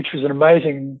 right, which was an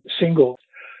amazing single.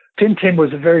 Tintin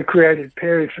was a very creative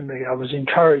period for me. I was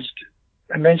encouraged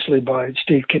immensely by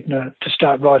Steve Kipner to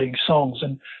start writing songs,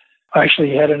 and I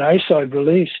actually had an A-side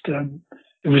released.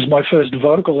 It was my first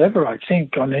vocal ever, I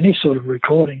think, on any sort of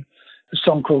recording, a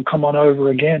song called Come On Over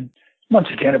Again. Once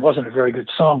again, it wasn't a very good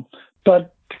song,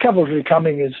 but The Cavalry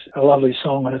Coming is a lovely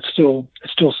song, and it still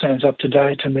stands up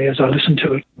today to me as I listen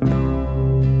to it.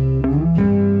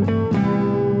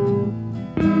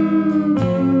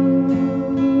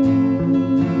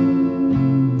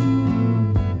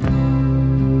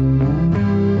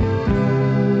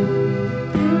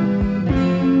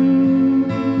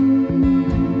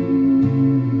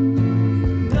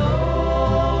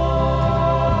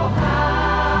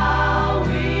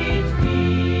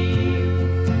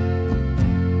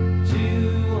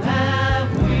 To have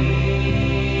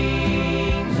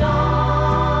wings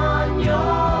on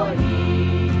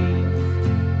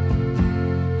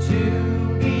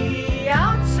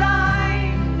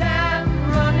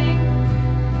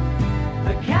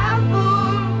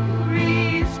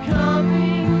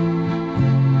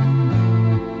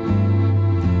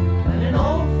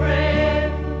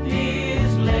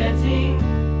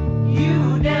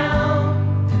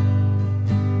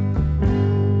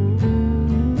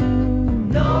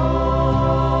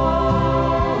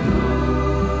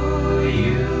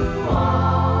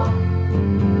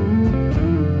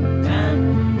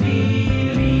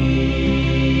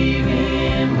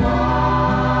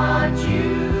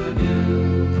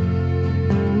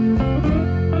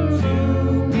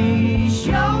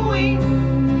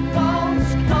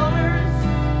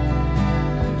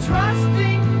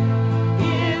trusting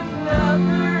in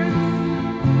others.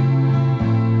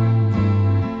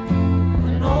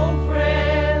 An old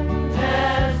friend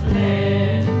has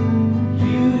let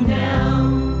you down.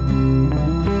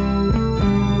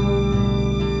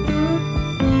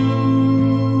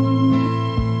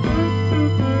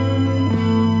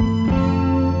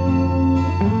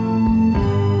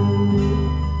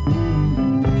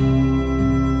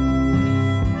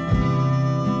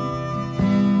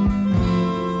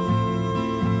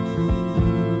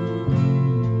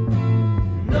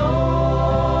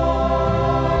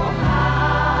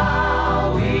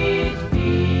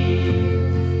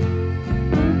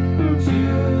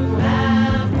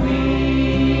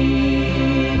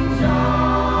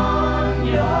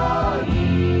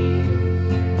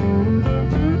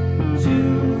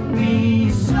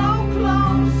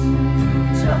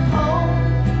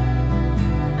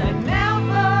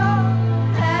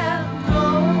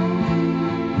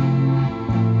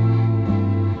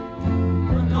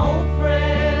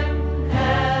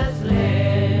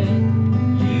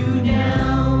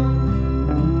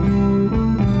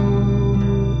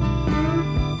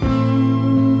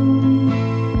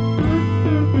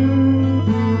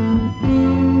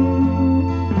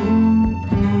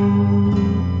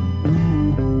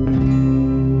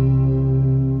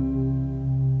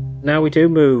 Now we do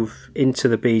move into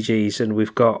the Bee Gees, and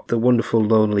we've got the wonderful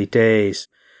Lonely Days.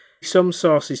 Some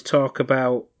sources talk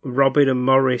about Robin and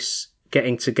Morris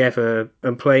getting together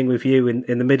and playing with you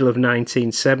in the middle of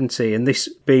 1970, and this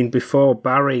being before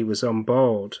Barry was on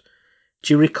board.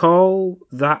 Do you recall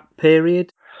that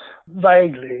period?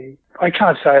 Vaguely. I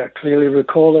can't say I clearly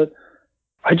recall it.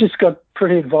 I just got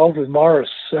pretty involved with Morris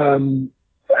and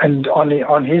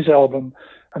on his album,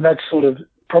 and that sort of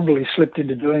probably slipped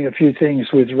into doing a few things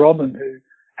with Robin, who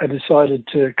had decided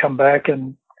to come back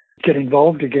and get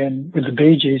involved again with the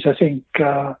Bee Gees. I think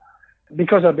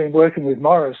because I've been working with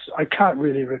Morris, I can't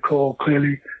really recall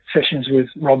clearly sessions with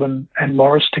Robin and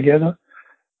Morris together.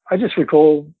 I just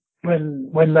recall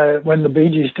when the Bee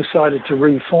Gees decided to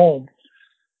reform,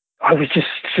 I was just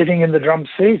sitting in the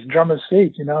drummer's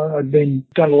seat, you know. I'd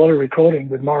done a lot of recording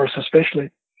with Morris especially.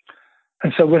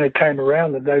 And so when it came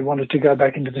around that they wanted to go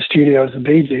back into the studio as the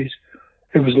Bee Gees,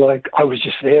 it was like I was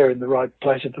just there in the right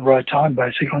place at the right time,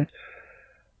 basically.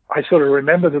 I sort of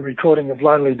remember the recording of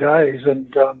Lonely Days,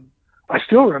 and I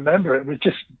still remember it was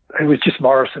just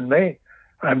Morris and me.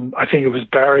 I think it was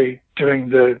Barry doing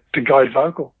the guide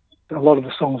vocal. A lot of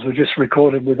the songs were just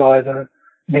recorded with either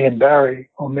me and Barry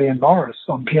or me and Morris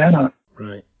on piano,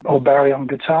 right, or Barry on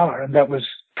guitar, and that was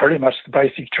pretty much the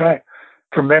basic track.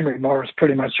 From memory, Morris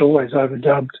pretty much always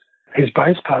overdubbed his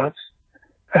bass parts,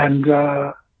 and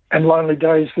Lonely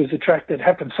Days was a track that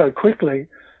happened so quickly.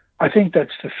 I think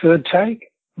that's the third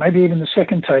take, maybe even the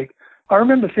second take. I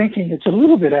remember thinking it's a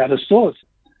little bit out of sorts.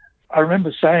 I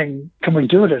remember saying, can we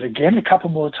do it again a couple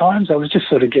more times? I was just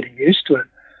sort of getting used to it.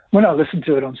 When I listen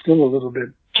to it, I'm still a little bit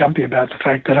jumpy about the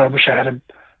fact that I wish I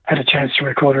had a chance to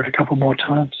record it a couple more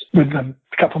times with them,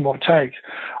 a couple more takes.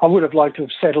 I would have liked to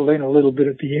have settled in a little bit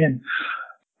at the end.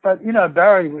 But, you know,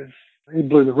 Barry he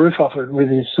blew the roof off it with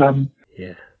his, the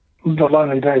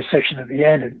Lonely Days section at the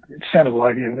end. It sounded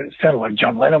like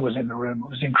John Lennon was in the room. It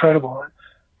was incredible.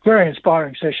 Very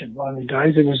inspiring session, Lonely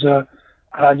Days. It was an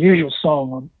unusual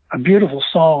song, a beautiful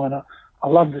song, and I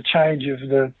love the change of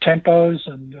the tempos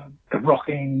and the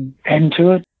rocking end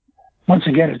to it. Once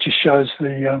again, it just shows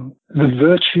the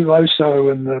virtuoso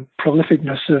and the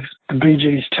prolificness of the Bee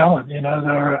Gees' talent. You know,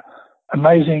 they're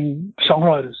amazing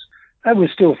songwriters. They were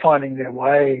still finding their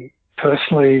way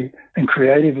personally and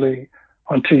creatively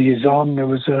on 2 Years On. It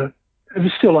was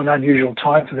still an unusual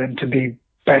time for them to be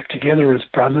back together as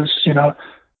brothers, you know,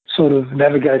 sort of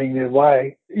navigating their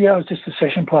way. Yeah, I was just a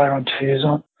session player on 2 Years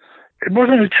On. It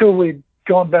wasn't until we'd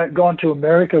gone to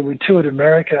America, we toured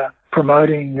America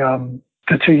promoting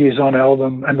the 2 Years On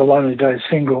album and the Lonely Days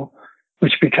single,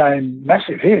 which became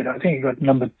massive hit. I think it got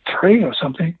number 3 or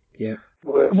something. Yeah.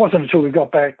 It wasn't until we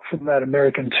got back from that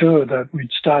American tour that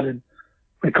we'd started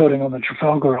recording on the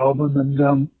Trafalgar album.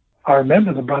 And I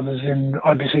remember the brothers in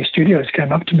IBC Studios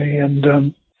came up to me and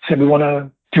said, do you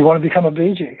want to become a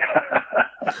Bee Gee?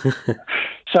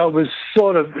 So it was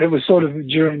sort of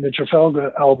during the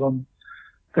Trafalgar album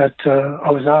that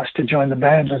I was asked to join the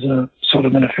band as a sort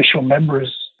of an official member, as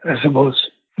it was,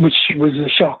 which was a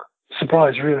shock,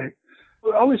 surprise, really.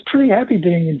 I was pretty happy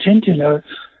being in Tintin.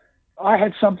 I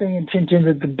had something in Tintin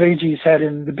that the Bee Gees had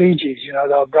in the Bee Gees. You know,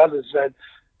 they were brothers that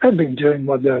had been doing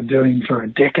what they were doing for a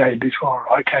decade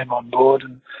before I came on board.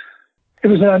 And it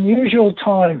was an unusual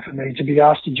time for me to be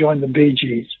asked to join the Bee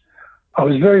Gees. I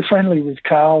was very friendly with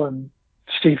Carl and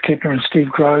Steve Kipner and Steve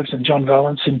Groves and John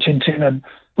Valance and Tintin, and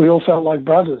we all felt like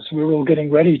brothers. We were all getting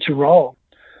ready to roll.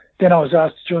 Then I was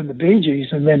asked to join the Bee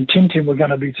Gees, and then Tintin were going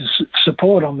to be to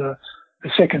support on the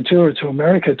second tour to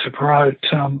America to promote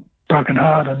Broken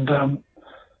Heart and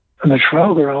the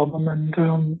Trafalgar album. And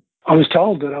I was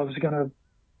told that I was going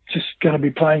to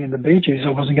be playing in the Bee Gees. I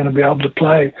wasn't going to be able to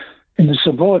play in the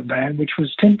support band, which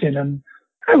was Tintin, and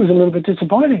it was a little bit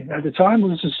disappointing at the time. It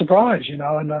was a surprise, you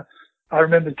know. And I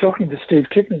remember talking to Steve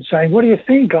Kipner saying, "What do you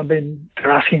think?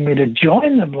 They're asking me to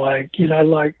join them, like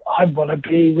I want to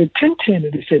be with Tintin."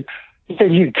 And he said, "Are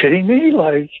you kidding me?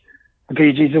 Like, the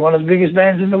Bee Gees are one of the biggest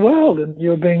bands in the world, and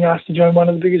you're being asked to join one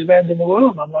of the biggest bands in the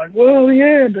world." And I'm like, "Well,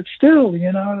 yeah, but still,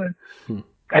 you know."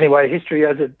 Anyway, history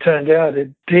as it turned out,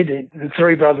 it did. The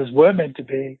three brothers were meant to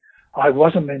be. I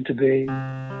wasn't meant to be.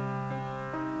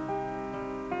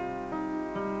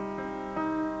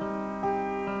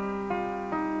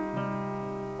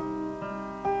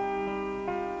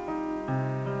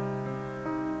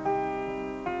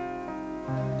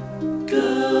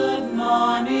 Good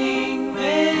morning,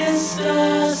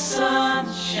 Mr.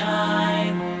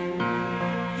 Sunshine.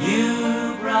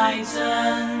 You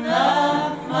brighten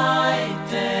up my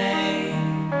day.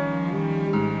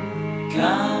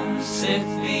 Come sit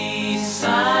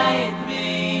beside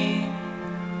me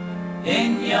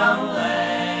in your way.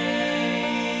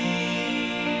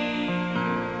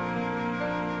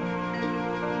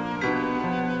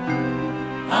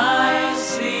 I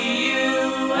see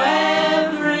you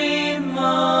every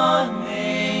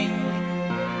morning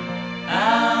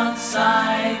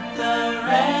outside the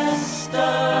restaurants.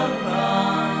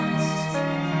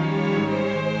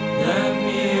 The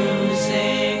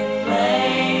music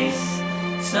plays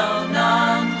so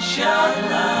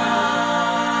nonchalant.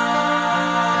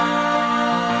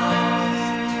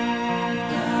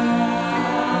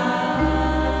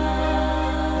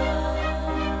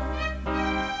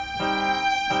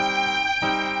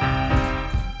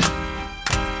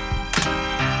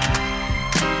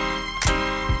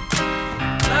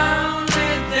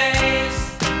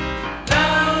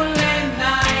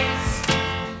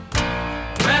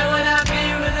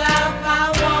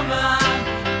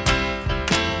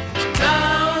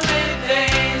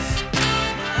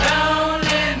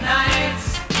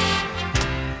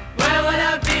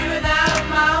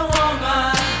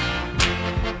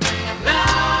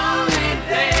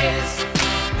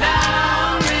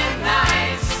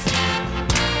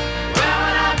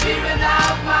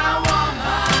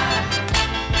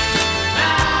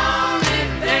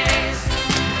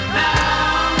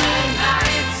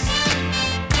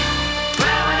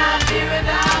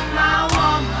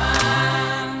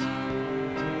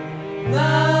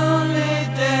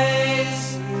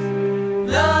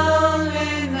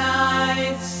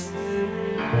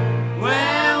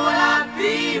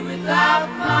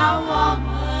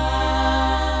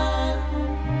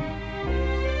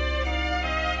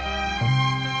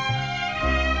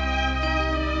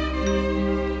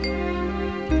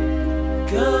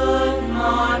 Good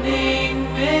morning,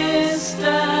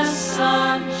 Mr.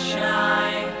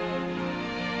 Sunshine.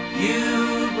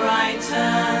 You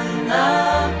brighten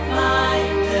up my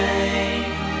day.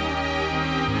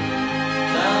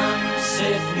 Come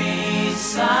sit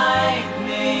beside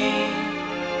me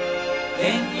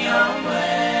in your way.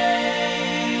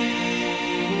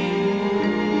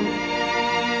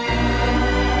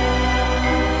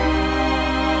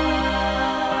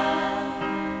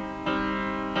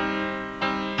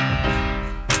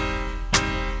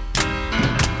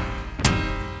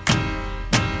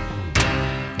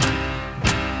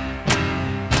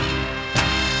 Lonely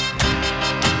days,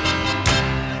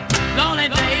 lonely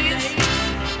nights.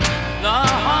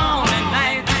 Where will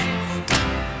I be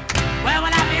without my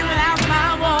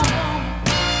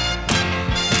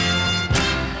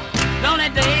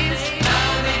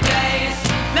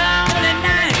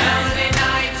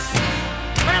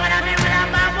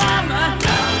woman?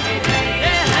 Lonely days, lonely nights. Where will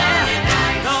I be without my woman? Yeah, lonely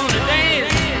days,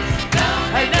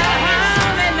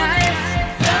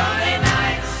 lonely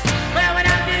nights. Where would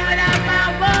I be without my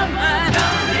woman?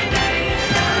 Lonely days,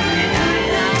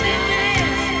 lonely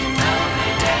days,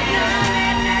 lonely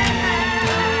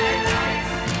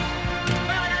nights.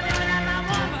 Where would I be without my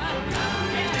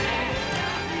woman?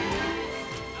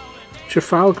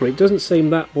 Trafalgar, it doesn't seem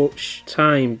that much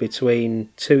time between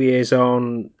 2 years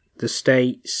on, the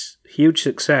States, huge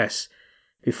success,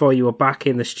 before you were back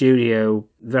in the studio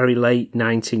very late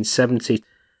 1970.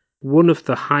 One of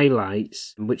the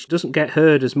highlights, which doesn't get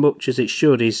heard as much as it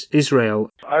should, is Israel.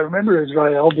 I remember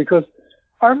Israel because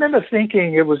I remember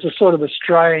thinking it was a sort of a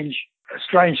strange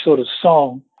sort of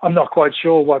song. I'm not quite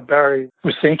sure what Barry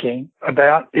was thinking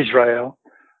about Israel,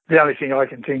 The only thing I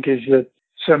can think is that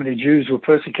so many Jews were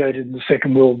persecuted in the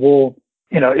Second World War,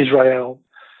 Israel.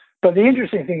 But the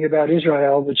interesting thing about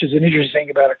Israel, which is an interesting thing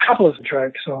about a couple of the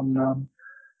tracks on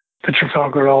the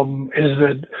Trafalgar album, is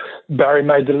that Barry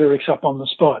made the lyrics up on the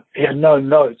spot. He had no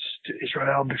notes to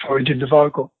Israel before he did the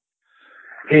vocal.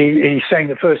 He sang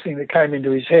the first thing that came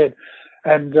into his head.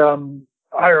 And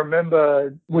I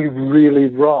remember we really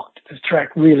rocked. The track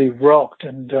really rocked.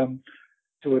 And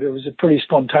it was a pretty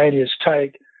spontaneous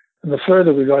take. And the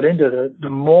further we got into it,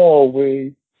 the more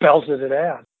we belted it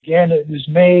out. Again, it was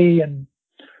me, and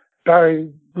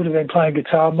Barry would have been playing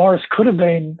guitar. Morris could have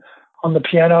been on the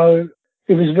piano.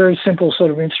 It was very simple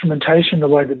sort of instrumentation, the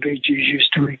way the Bee Gees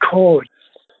used to record.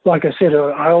 Like I said,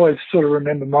 I always sort of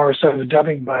remember Morris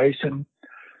overdubbing bass, and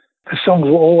the songs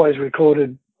were always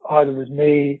recorded either with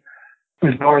me,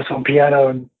 with Morris on piano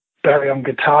and Barry on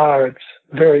guitar.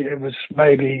 It was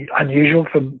maybe unusual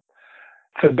for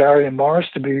Barry and Morris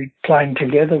to be playing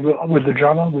together with the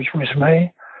drummer, which was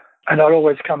me. And I'd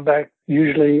always come back,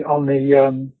 usually on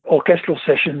the orchestral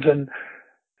sessions, and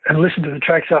listen to the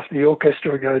tracks after the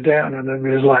orchestra would go down, and it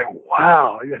was like,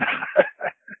 wow,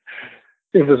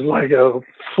 it was like a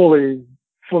fully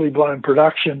blown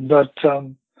production. But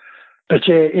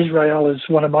yeah, Israel is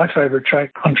one of my favorite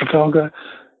tracks on Trafalgar,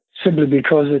 simply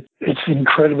because it's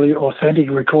incredibly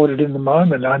authentic, recorded in the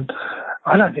moment.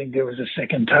 I don't think there was a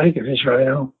second take of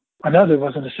Israel. I know there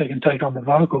wasn't a second take on the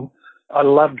vocal. I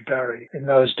loved Barry in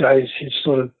those days.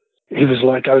 He was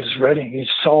like Otis Redding, his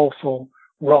soulful,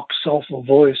 soulful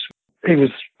voice. He was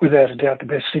without a doubt the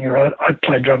best singer I'd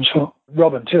played drums for.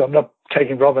 Robin too. I'm not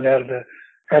taking Robin out of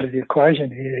the equation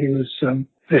here. He was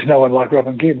there's no one like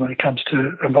Robin Gibb when it comes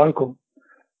to a vocal.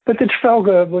 But the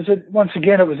Trafalgar once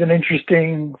again it was an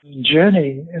interesting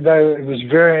journey, though it was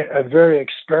a very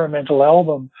experimental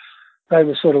album. They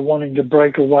were sort of wanting to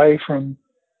break away from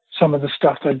some of the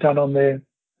stuff they'd done on their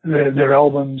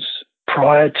albums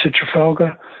prior to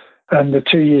Trafalgar. And the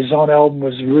 2 Years On album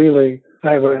was really,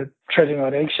 they were treading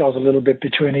on eggshells a little bit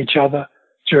between each other.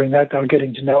 During that, they were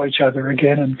getting to know each other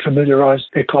again and familiarise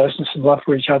their closeness and love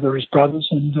for each other as brothers.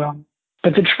 And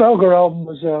but the Trafalgar album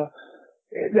was,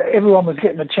 everyone was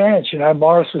getting a chance.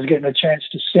 Morris was getting a chance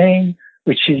to sing,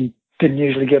 which he didn't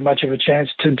usually get much of a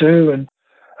chance to do. And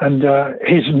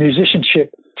his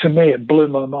musicianship, to me, it blew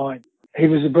my mind. He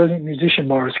was a brilliant musician,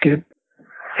 Morris Gibb.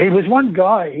 He was one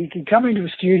guy, he could come into a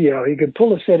studio, he could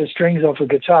pull a set of strings off a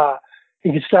guitar,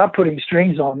 he could start putting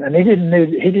strings on, and he didn't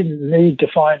need to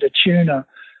find a tuner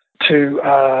to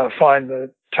find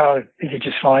the tone. He could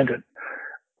just find it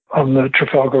on the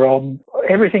Trafalgar album.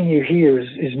 Everything you hear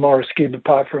is Morris Gibb,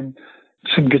 apart from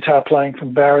some guitar playing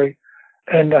from Barry.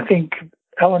 And I think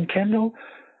Alan Kendall,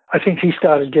 he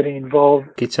started getting involved.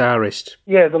 Guitarist.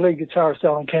 Yeah, the lead guitarist,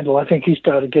 Alan Kendall, I think he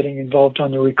started getting involved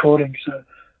on the recordings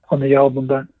on the album.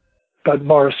 But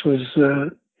Morris was,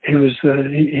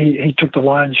 he took the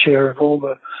lion's share of all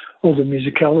the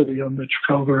musicality on the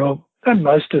Trafalgar album, and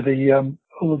most of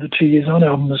all of the 2 Years On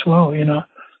album as well. I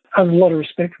have a lot of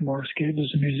respect for Morris Gibb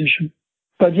as a musician.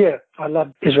 But yeah, I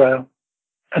love Israel.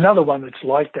 Another one that's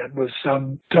like that was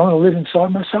Don't Want to Live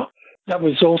Inside Myself. That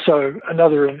was also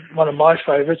another one of my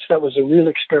favourites. That was a real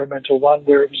experimental one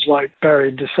where it was like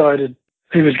Barry decided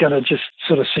he was going to just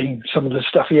sort of sing some of the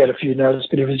stuff. He had a few notes,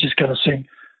 but he was just going to sing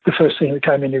the first thing that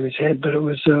came into his head. But it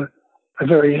was a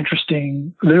very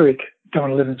interesting lyric, Don't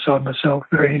Want to Live Inside Myself,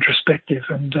 very introspective,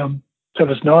 and that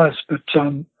was nice. But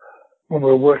when we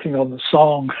were working on the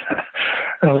song,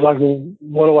 and I was like, well,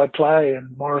 what do I play?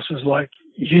 And Morris was like,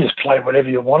 you just play whatever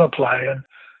you want to play. And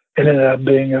it ended up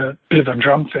being a bit of a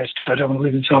drum fest. I Don't Want to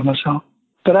Live Inside Myself.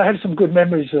 But I had some good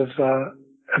memories of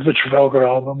the Trafalgar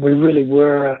album. We really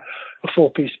were a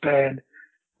four-piece band.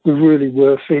 We really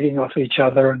were feeding off each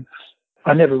other, and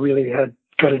I never really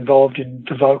got involved in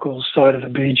the vocals side of the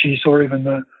Bee Gees or even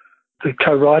the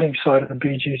co-writing side of the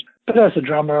Bee Gees. But as a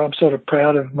drummer, I'm sort of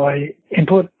proud of my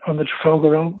input on the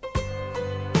Trafalgar album.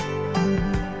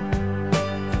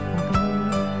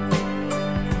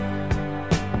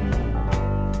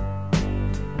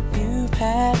 You've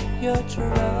had your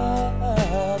troubles,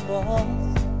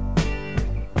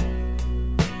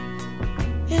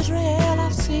 Israel,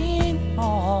 I've seen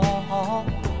all,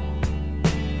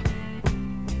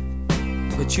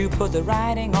 but you put the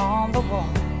writing on the wall.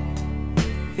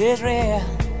 Israel,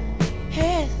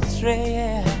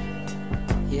 Israel,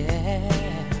 yeah.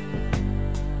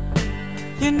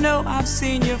 I've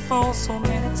seen you fall so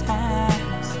many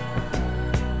times.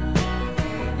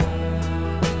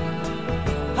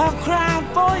 I've cried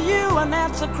for you, and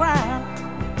that's a crime.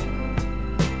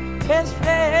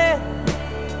 Israel,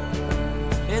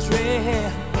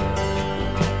 Israel,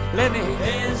 let me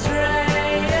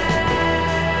Israel.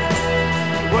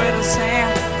 little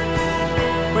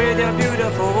sand with your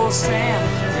beautiful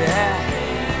sand, yeah.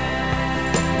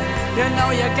 You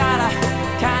know you got a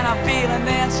kind of feeling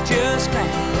that's just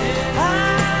grand.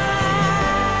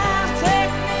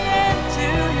 Take me into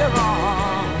your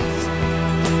arms.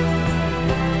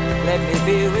 Let me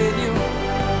be with you.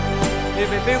 Let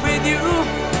me be with you.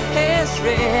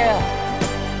 Israel,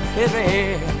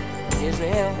 Israel,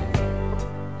 Israel.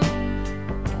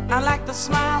 I like the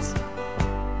smiles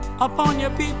upon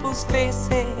your people's faces.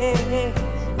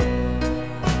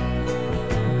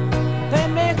 They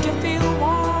make you feel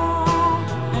warm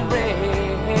and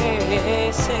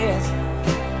races.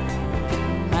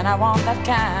 And I want that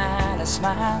kind of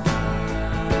smile.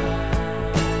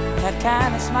 That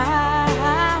kind of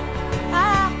smile.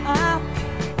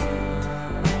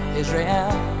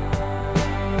 Israel,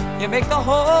 you make the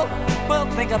whole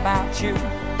world think about you.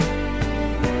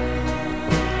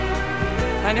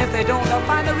 And if they don't, they'll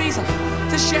find a reason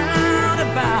to shout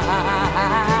about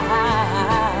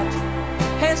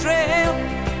Israel,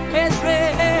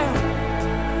 Israel.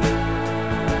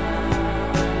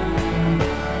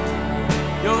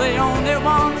 You're the only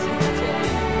ones who can tell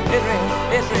Israel,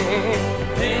 Israel,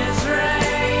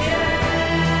 Israel.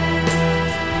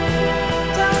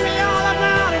 Tell me all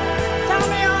about it. Tell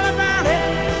me all about it.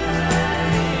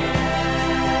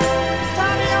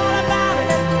 Tell me all about it.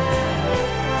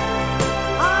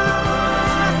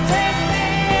 Take me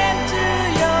into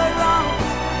your arms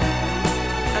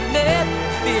and let me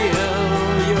feel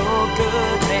your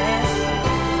goodness.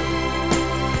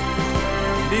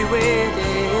 Be with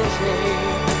Israel.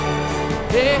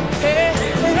 Hey, hey, hey,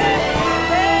 hey, hey.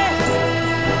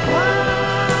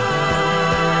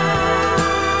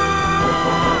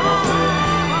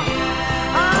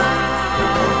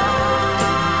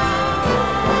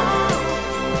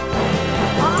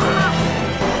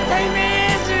 Take me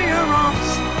into your arms.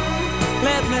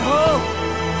 Let me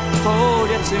hold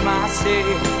you to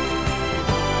myself.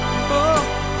 Oh,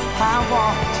 I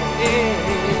want you,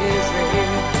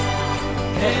 Israel.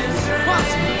 Israel.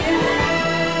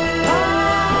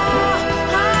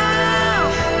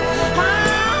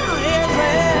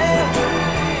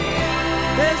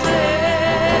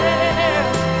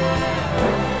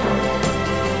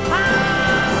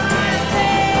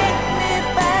 Take me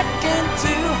back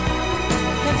into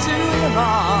your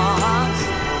arms.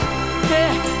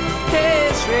 Yeah,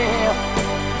 Israel.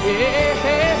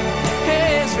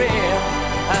 Yeah, Israel.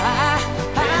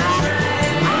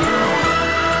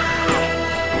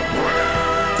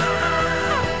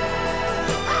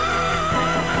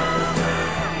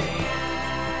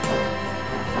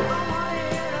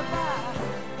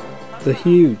 The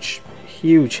huge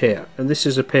hit, and this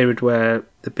is a period where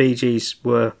the Bee Gees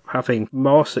were having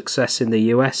more success in the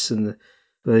US than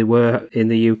they were in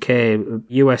the UK.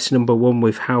 US #1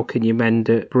 with How Can You Mend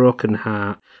a Broken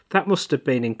Heart. That must have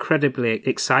been incredibly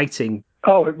exciting.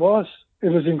 Oh, it was. It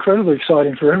was incredibly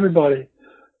exciting for everybody.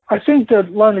 I think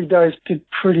that Lonely Days did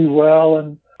pretty well,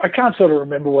 and I can't sort of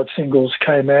remember what singles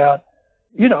came out.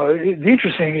 You know, the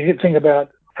interesting thing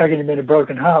about How Can You Mend a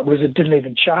Broken Heart was it didn't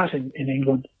even chart in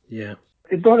England. Yeah.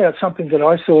 It brought out something that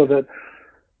I saw that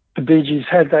the Bee Gees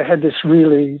had. They had this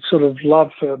really sort of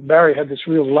love for, Barry had this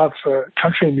real love for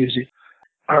country music.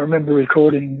 I remember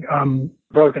recording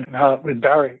Broken Heart with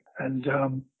Barry, and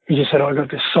he just said, I got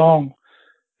this song.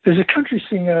 There's a country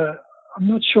singer, I'm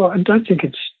not sure, I don't think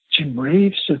it's Jim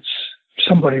Reeves, it's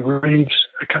somebody Reeves,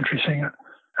 a country singer.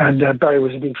 And Barry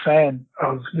was a big fan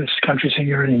of this country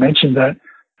singer, and he mentioned that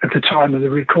at the time of the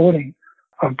recording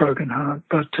of Broken Heart.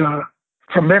 But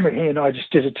from memory, he and I just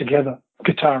did it together,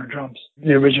 guitar and drums,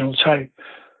 the original tape.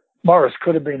 Morris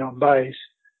could have been on bass,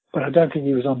 but I don't think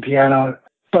he was on piano.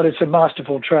 But it's a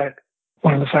masterful track,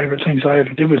 one of the favourite things I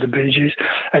ever did with the Bee Gees.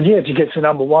 And yeah, to get to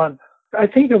 #1, I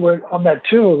think they were on that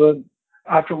tour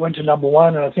after it went to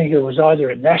 #1, and I think it was either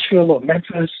in Nashville or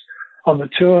Memphis on the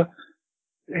tour.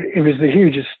 It was the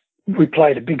hugest. We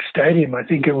played a big stadium. I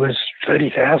think it was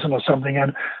 30,000 or something.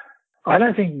 And I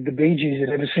don't think the Bee Gees had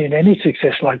ever seen any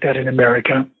success like that in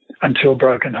America until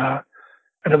Broken Heart.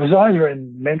 And it was either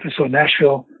in Memphis or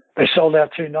Nashville. They sold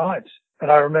out 2 nights.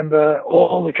 And I remember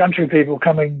all the country people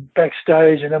coming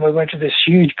backstage, and then we went to this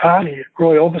huge party at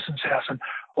Roy Orbison's house, and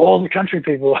all the country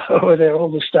people were there, all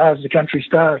the stars, the country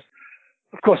stars.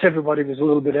 Of course, everybody was a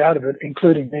little bit out of it,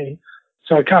 including me.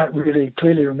 So I can't really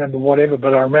clearly remember whatever,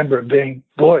 but I remember it being,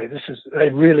 boy, they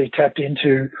really tapped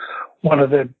into one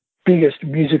of the biggest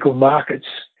musical markets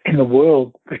in the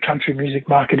world, the country music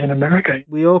market in America.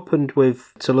 We opened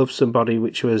with To Love Somebody,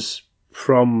 which was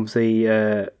from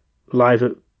the Live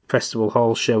at Festival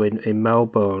Hall show in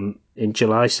Melbourne in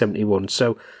July 71.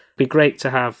 So be great to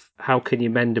have How Can You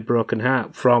Mend a Broken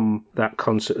Heart from that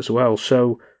concert as well.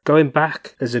 So going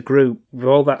back as a group, with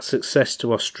all that success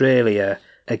to Australia,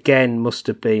 again, must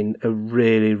have been a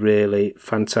really, really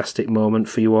fantastic moment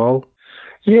for you all.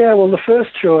 Yeah, well, the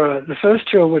first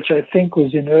tour, which I think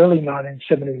was in early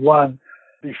 1971,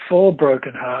 before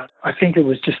Broken Heart, I think it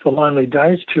was just the Lonely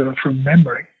Days tour from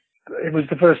memory. It was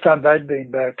the first time they'd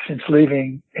been back since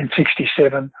leaving in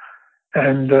 67,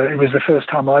 and it was the first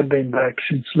time I'd been back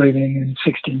since leaving in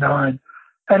 69.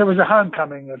 And it was a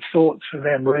homecoming of sorts for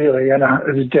them, really, and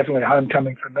it was definitely a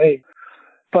homecoming for me.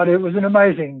 But it was an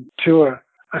amazing tour.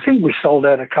 I think we sold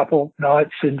out a couple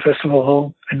nights in Festival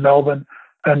Hall in Melbourne,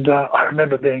 and I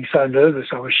remember being so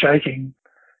nervous. I was shaking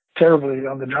terribly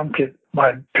on the drum kit.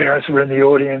 My parents were in the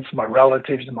audience, my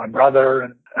relatives and my brother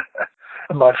and,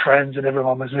 and my friends, and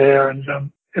everyone was there. And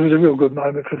it was a real good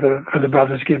moment for the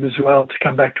Brothers Gibb as well to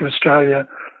come back to Australia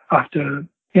after,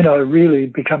 really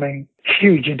becoming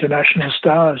huge international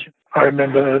stars. I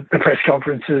remember the press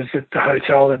conferences at the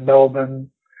hotel in Melbourne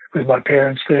with my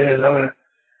parents there.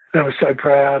 They were so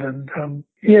proud. And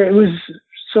it was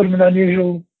sort of an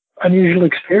unusual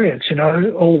experience.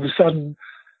 All of a sudden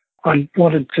I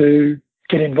wanted to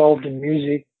get involved in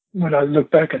music when I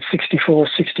look back at 64,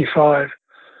 65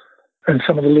 and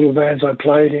some of the little bands I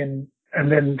played in,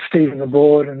 and then Steve and the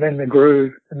Board, and then the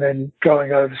Groove, and then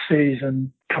going overseas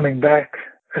and coming back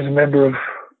as a member of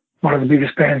one of the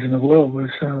biggest bands in the world was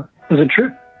a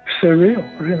trip. Surreal,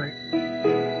 really.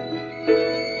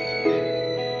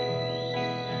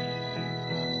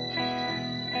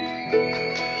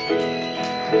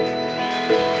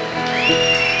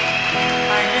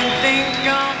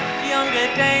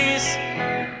 Days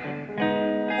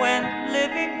when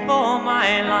living for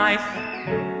my life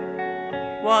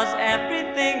was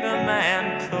everything a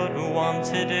man could want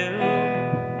to do.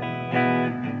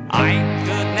 I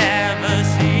could never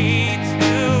see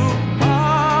tomorrow,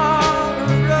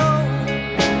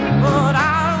 but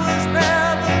I was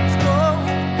never told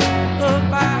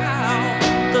about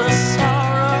the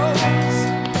sorrows.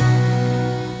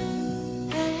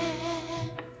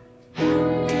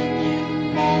 How can you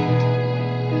mend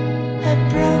a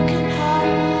broken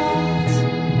heart?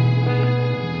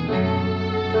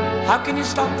 How can you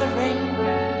stop the rain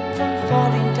from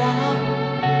falling down?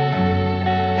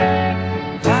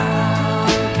 How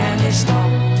can you stop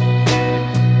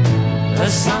the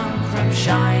sun from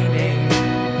shining?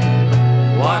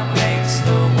 What makes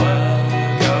the world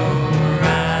go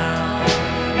round?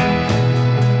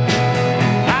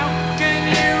 How can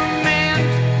you mend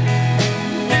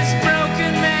this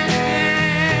broken man?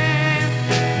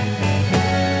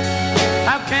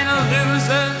 How can a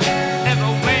loser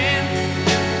ever win?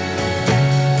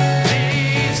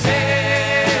 Please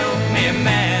help me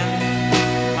mend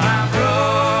my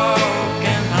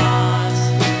broken heart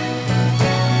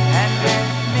and let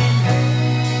me live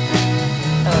again.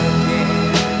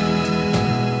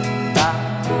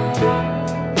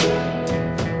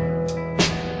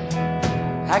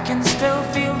 I can still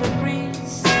feel the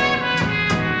breeze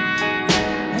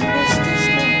and misty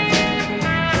smells of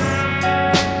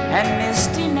trees and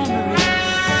misty memories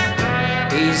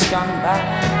he's gone by.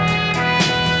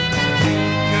 We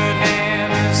could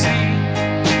never see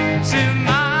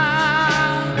tomorrow.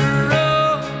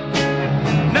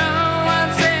 No one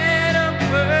said a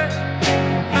word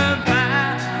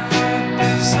about the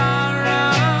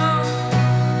sorrow.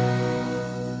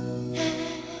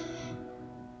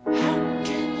 How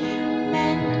can you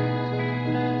mend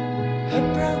a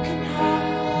broken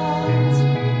heart?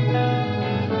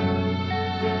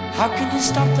 How can you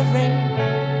stop the rain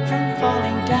from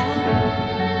falling down?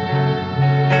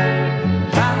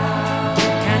 How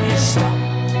can you stop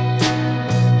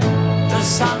the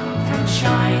sun from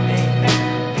shining?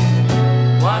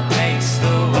 What makes the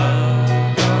world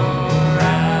go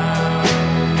round?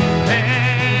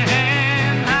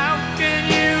 And how can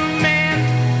you mend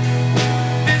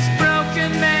this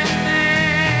broken man?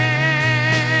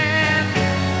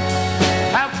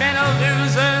 How can a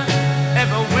loser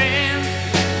ever win?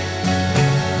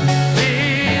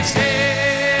 Please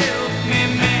help me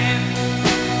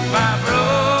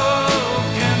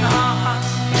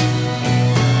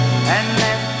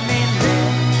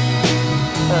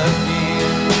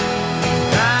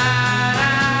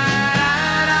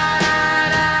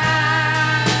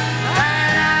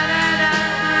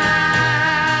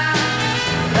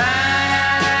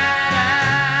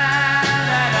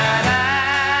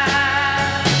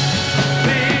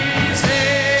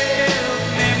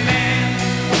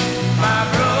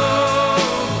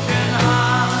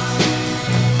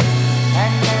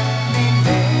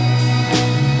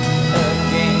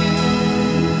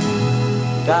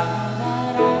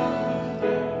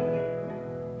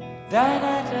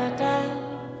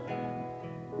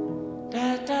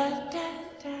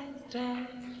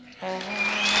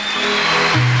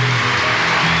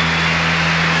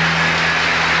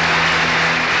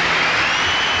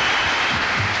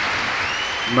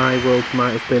My World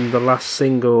might have been the last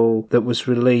single that was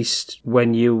released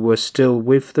when you were still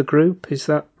with the group, is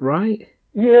that right?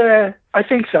 Yeah, I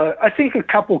think so. I think a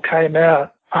couple came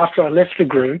out after I left the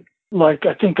group. Like,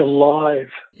 I think Alive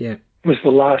was the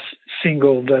last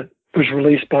single that was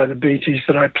released by the Bee Gees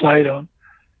that I played on.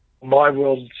 My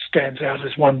World stands out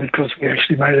as one because we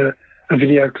actually made a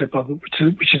video clip of it,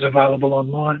 which is available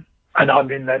online. And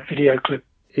I'm in that video clip.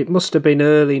 It must have been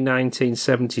early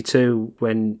 1972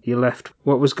 when you left.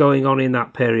 What was going on in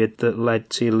that period that led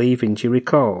to you leaving? Do you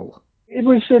recall? It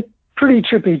was a pretty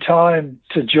trippy time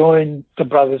to join the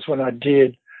brothers when I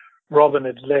did. Robin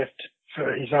had left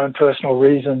for his own personal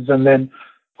reasons, and then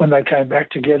when they came back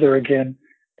together again,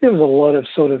 there was a lot of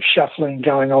sort of shuffling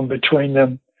going on between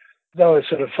them. They were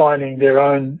sort of finding their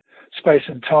own space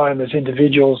and time as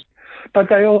individuals, but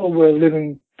they all were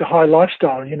living the high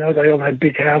lifestyle. You know, they all had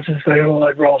big houses, they all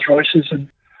had Rolls Royces, and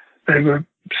they were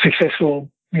successful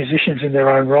musicians in their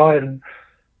own right. And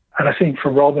I think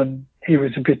for Robin, he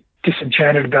was a bit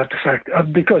disenchanted about the fact,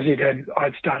 because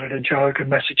I'd started a joke in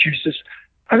Massachusetts.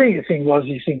 I think the thing was,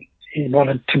 he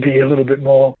wanted to be a little bit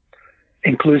more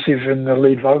inclusive in the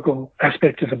lead vocal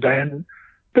aspect of the band.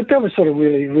 But that was sort of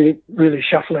really, really, really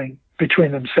shuffling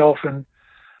between themselves. And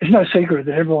it's no secret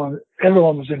that everyone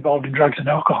was involved in drugs and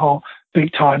alcohol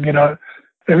big time. You know,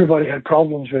 everybody had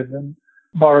problems with them.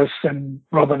 Morris and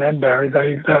Robin and Barry,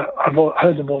 I've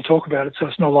heard them all talk about it, so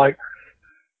it's not like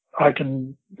I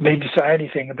can need to say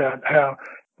anything about how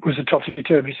it was a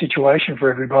topsy-turvy situation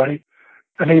for everybody.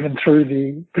 And even through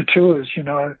the tours, you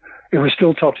know, it was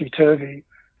still topsy-turvy.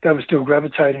 They were still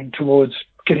gravitating towards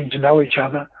getting to know each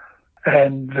other.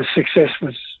 And the success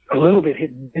was a little bit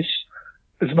hit and miss.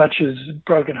 As much as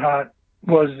Broken Heart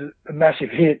was a massive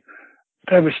hit,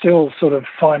 they were still sort of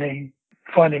finding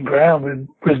ground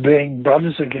with being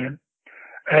brothers again.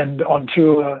 And on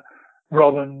tour,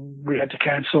 we had to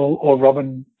cancel, or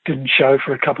Robin didn't show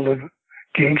for a couple of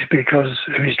gigs because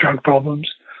of his drug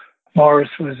problems. Morris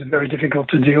was very difficult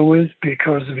to deal with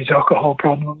because of his alcohol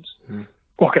problems.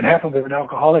 What can happen with an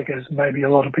alcoholic, as maybe a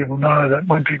lot of people know, that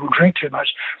when people drink too much,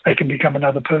 they can become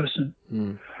another person.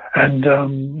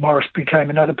 And Morris became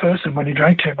another person when he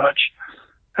drank too much.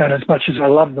 And as much as I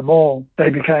loved them all, they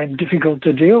became difficult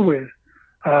to deal with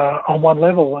on one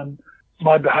level. And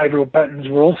my behavioural patterns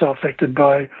were also affected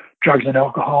by drugs and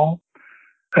alcohol.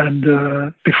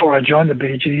 And before I joined the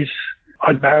Bee Gees,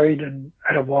 I'd married and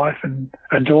had a wife and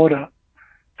a daughter.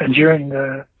 And during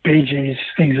the Bee Gees,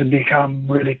 things had become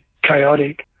really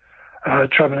chaotic,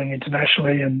 travelling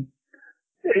internationally. And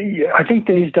I think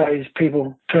these days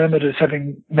people term it as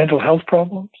having mental health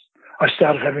problems. I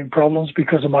started having problems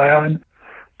because of my own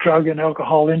drug and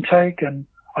alcohol intake, and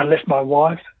I left my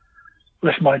wife,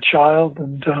 left my child,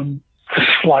 and just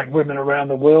flying women around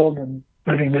the world and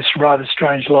living this rather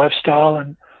strange lifestyle.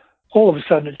 And all of a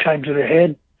sudden it came to the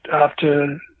head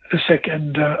after the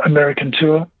second American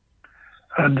tour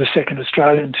and the second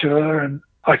Australian tour, and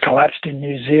I collapsed in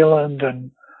New Zealand and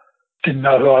didn't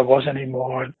know who I was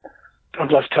anymore.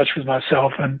 I'd lost touch with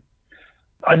myself, and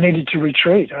I needed to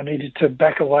retreat. I needed to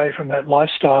back away from that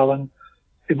lifestyle, and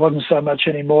it wasn't so much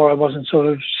anymore. I wasn't sort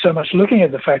of so much looking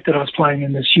at the fact that I was playing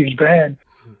in this huge band.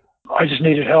 I just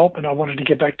needed help, and I wanted to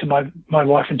get back to my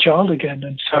wife and child again.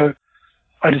 And so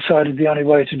I decided the only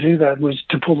way to do that was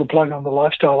to pull the plug on the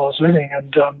lifestyle I was living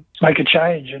and make a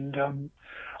change. And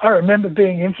I remember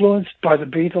being influenced by the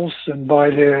Beatles and by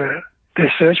their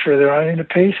search for their own inner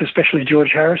peace, especially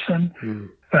George Harrison.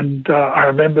 And I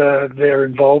remember their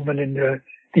involvement in the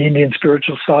Indian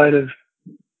spiritual side of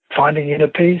finding inner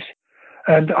peace.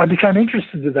 And I became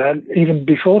interested in that even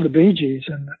before the Bee Gees,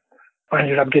 and I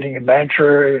ended up getting a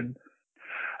mantra. And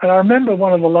I remember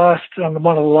one of the last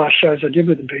shows I did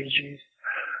with the Bee Gees,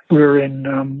 we were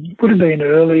in, would have been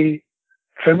early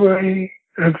February,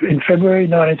 in February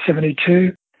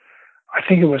 1972. I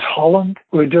think it was Holland.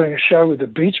 We were doing a show with the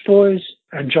Beach Boys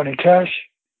and Johnny Cash.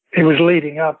 It was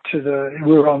leading up to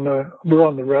we were on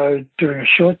the road doing a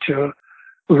short tour.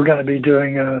 We were going to be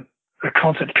doing a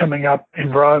concert coming up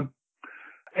in Rome.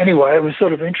 Anyway, it was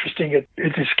sort of interesting at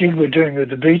this gig we're doing with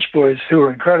the Beach Boys, who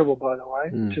were incredible, by the way,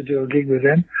 to do a gig with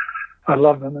them. I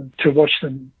love them, and to watch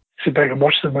them, sit back and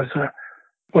watch them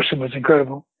was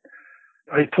incredible.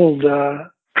 They pulled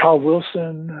Carl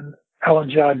Wilson and Alan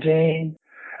Jardine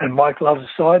and Mike Love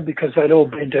aside because they'd all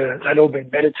been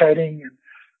meditating, and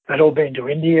they'd all been to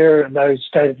India, and they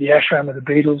stayed at the ashram of the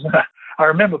Beatles. And I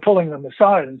remember pulling them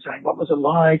aside and saying, "What was it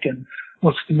like? And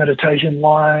what's the meditation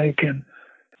like?" And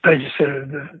they just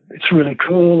said, "It's really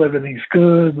cool. Everything's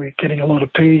good. We're getting a lot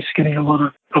of peace, getting a lot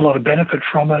of benefit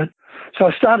from it." So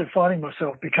I started finding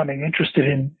myself becoming interested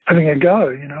in having a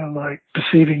go, like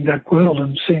perceiving that world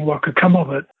and seeing what could come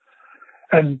of it.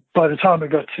 And by the time I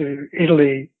got to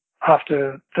Italy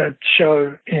after that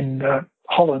show in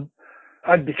Holland,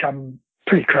 I'd become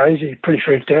pretty crazy, pretty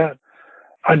freaked out.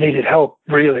 I needed help,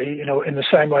 really, in the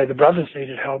same way the brothers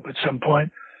needed help at some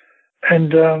point.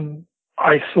 And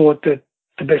I thought that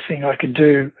the best thing I could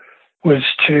do was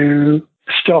to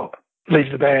stop,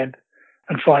 leave the band,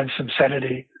 and find some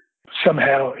sanity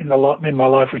somehow in my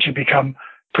life, which had become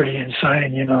pretty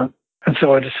insane, And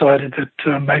so I decided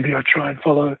that maybe I'd try and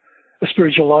follow a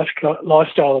spiritual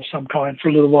lifestyle of some kind for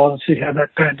a little while and see how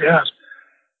that panned out.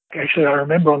 Actually, I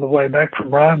remember on the way back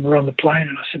from Rome, we're on the plane,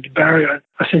 and I said to Barry,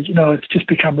 I said, it's just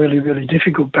become really, really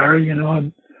difficult, Barry.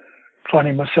 I'm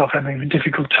finding myself having a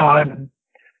difficult time. And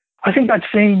I think I'd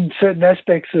seen certain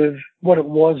aspects of what it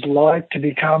was like to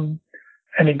become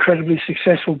an incredibly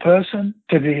successful person,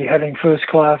 to be having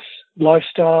first-class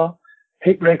lifestyle,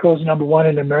 hit records, #1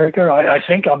 in America. I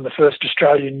think I'm the first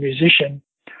Australian musician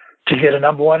to get a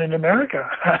 #1 in America.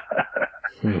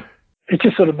 It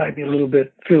just sort of made me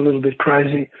feel a little bit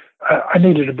crazy. I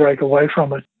needed to break away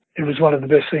from it. It was one of the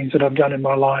best things that I've done in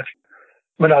my life.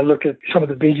 When I look at some of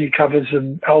the Bee Gees covers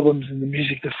and albums and the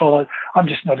music that followed, I'm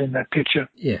just not in that picture.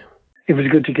 Yeah. It was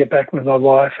good to get back with my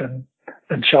wife and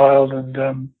child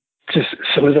and just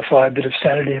solidify a bit of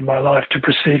sanity in my life to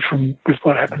proceed with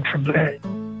what happened from there.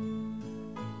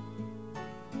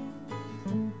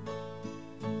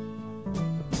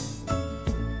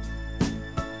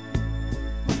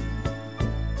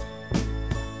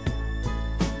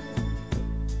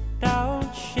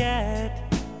 Don't shed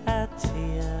a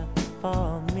tear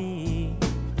for me,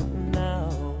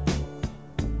 no.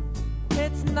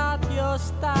 It's not your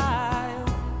style.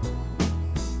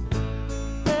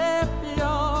 If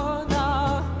you're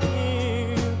not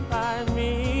here by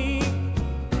me,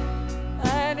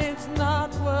 and it's not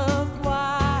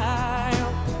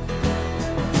worthwhile.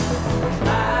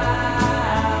 My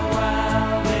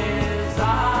world is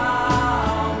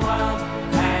our world,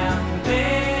 and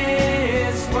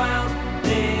this world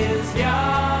is your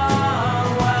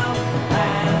world,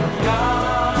 and your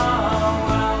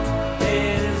world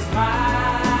is my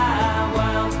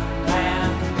world,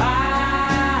 and my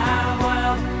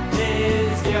world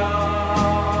is your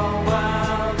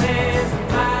world is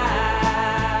mine.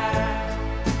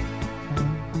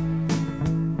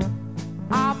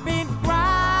 I've been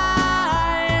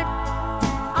crying,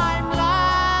 I'm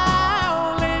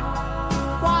lonely.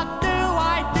 What do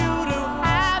I do to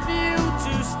have you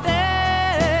to stay?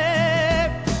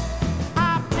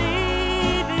 I've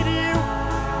needed you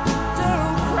to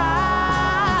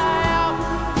cry out.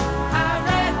 I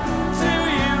read to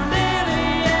you nearly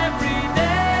every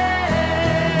day.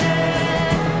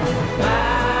 My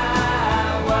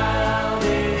world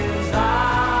is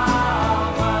our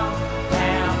world,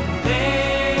 and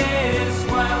this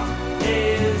world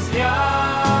is your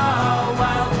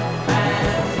world,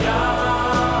 and your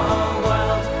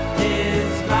world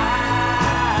is my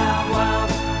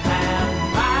world, and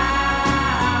my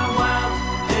world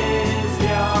is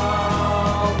your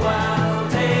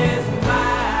world is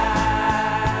mine.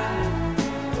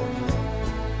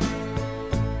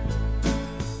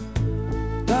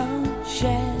 Don't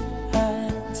shed a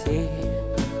tear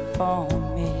for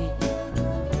me.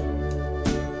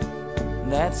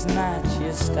 That's not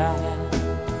your style.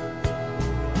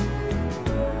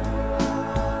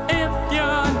 If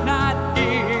you're not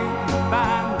here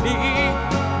by me,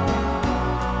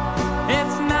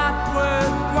 it's not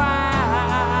worthwhile.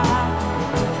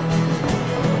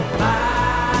 My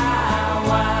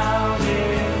world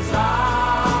is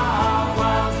our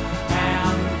world,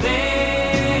 and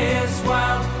this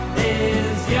world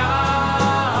is your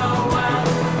world,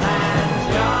 and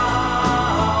your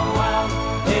world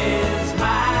is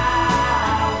my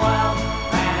world,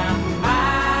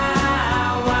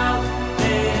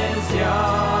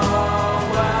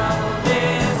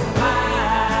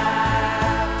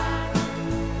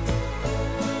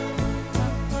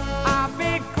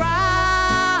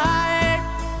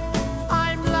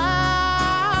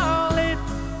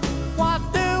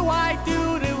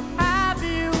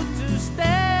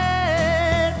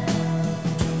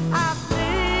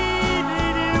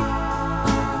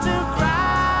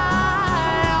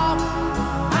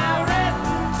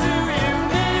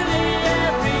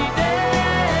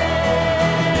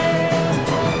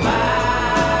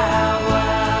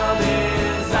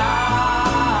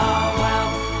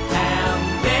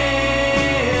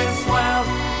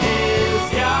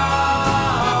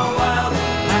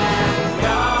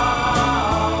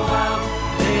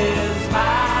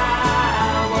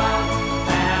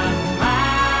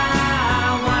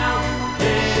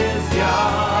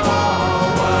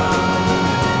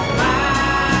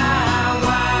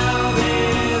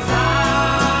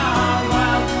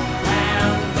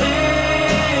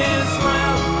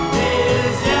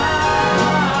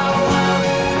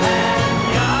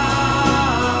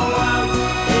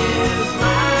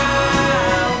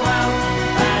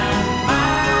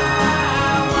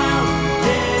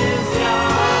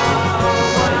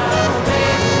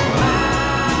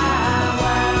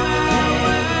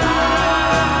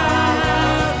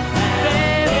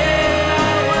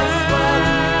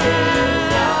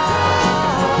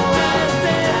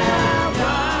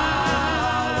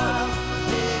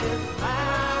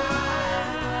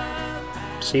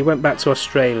 So you went back to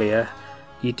Australia.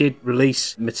 You did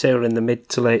release material in the mid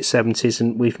to late 70s,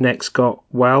 and we've next got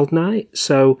Wild Night.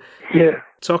 So Yeah.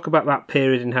 talk about that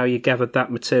period and how you gathered that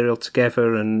material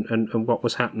together and what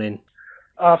was happening.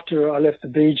 After I left the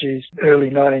Bee Gees, early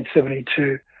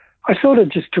 1972, I sort of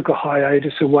just took a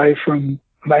hiatus away from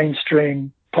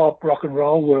mainstream pop, rock and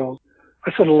roll world.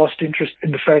 I sort of lost interest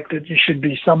in the fact that you should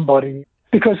be somebody.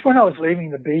 Because when I was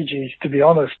leaving the Bee Gees, to be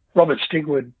honest, Robert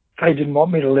Stigwood, they didn't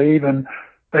want me to leave and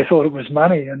they thought it was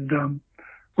money. And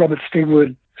Robert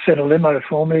Stigwood sent a limo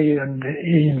for me and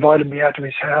he invited me out to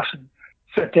his house and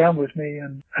sat down with me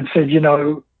and said, you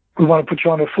know, we want to put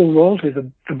you on a full royalty.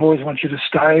 The boys want you to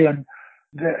stay. And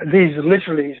these are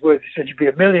literally his words. He said, you'll be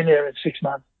a millionaire in 6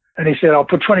 months. And he said, I'll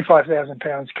put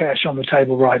 £25,000 cash on the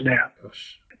table right now.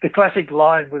 Gosh. The classic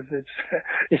line was,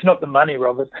 it's not the money,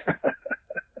 Robert.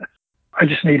 I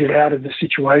just needed out of the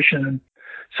situation. And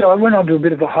so I went on to a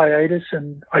bit of a hiatus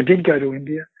and I did go to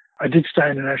India. I did stay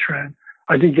in an ashram.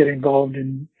 I did get involved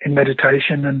in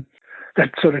meditation, and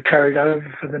that sort of carried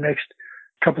over for the next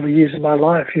couple of years of my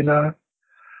life, you know.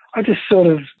 I just sort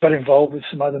of got involved with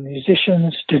some other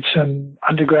musicians, did some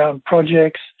underground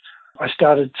projects. I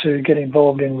started to get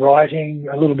involved in writing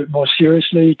a little bit more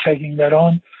seriously, taking that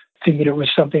on, thinking it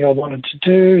was something I wanted to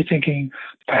do, thinking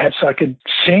perhaps I could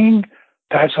sing,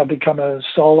 perhaps I'd become a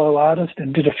solo artist,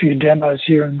 and did a few demos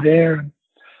here and there.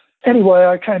 Anyway,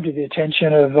 I came to the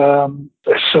attention of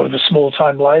sort of a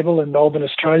small-time label in Melbourne,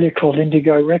 Australia called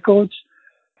Indigo Records,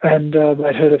 and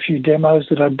they'd heard a few demos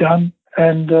that I'd done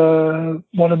and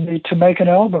wanted me to make an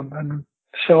album. And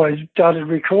so I started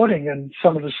recording, and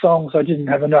some of the songs, I didn't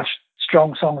have enough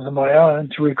strong songs of my own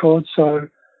to record, so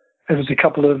there was a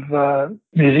couple of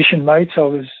musician mates I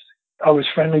was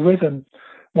friendly with, and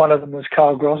one of them was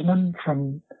Carl Grossman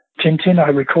from Tintin. I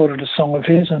recorded a song of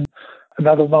his, and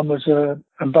another one was a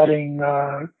budding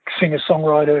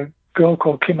singer-songwriter girl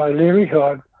called Kim O'Leary, who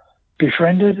I've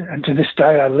befriended, and to this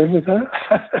day I live with her,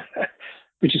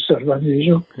 which is sort of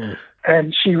unusual. Yeah.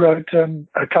 And she wrote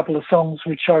a couple of songs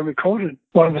which I recorded.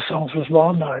 One of the songs was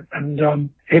Wild Night, and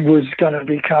it was going to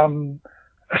become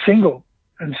a single.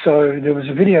 And so there was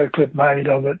a video clip made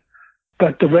of it,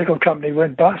 but the record company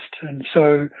went bust, and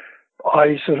so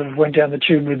I sort of went down the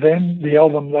tube with them. The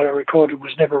album that I recorded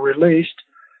was never released,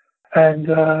 and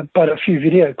but a few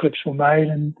video clips were made,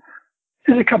 and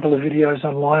there's a couple of videos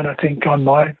online, I think, on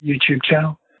my YouTube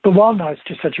channel. But Wild Night's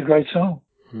just such a great song.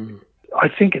 I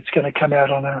think it's going to come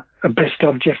out on a best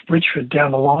of Geoff Bridgford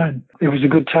down the line. It was a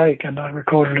good take, and I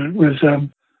recorded it with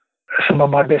some of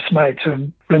my best mates,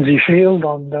 Lindsay Field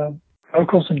on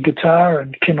vocals and guitar,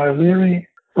 and Kim O'Leary,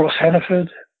 Ross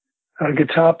Hannaford, a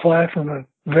guitar player from a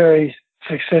very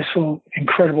successful,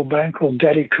 incredible band called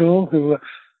Daddy Cool, who were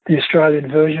the Australian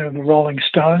version of the Rolling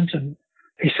Stones, and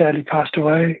he sadly passed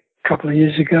away a couple of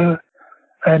years ago,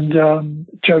 and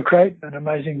Joe Creighton, an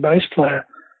amazing bass player.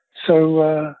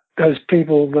 So those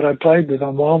people that I played with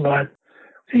on Wild Night,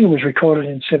 I think it was recorded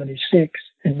in 76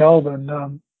 in Melbourne.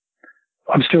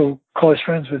 I'm still close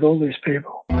friends with all these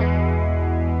people.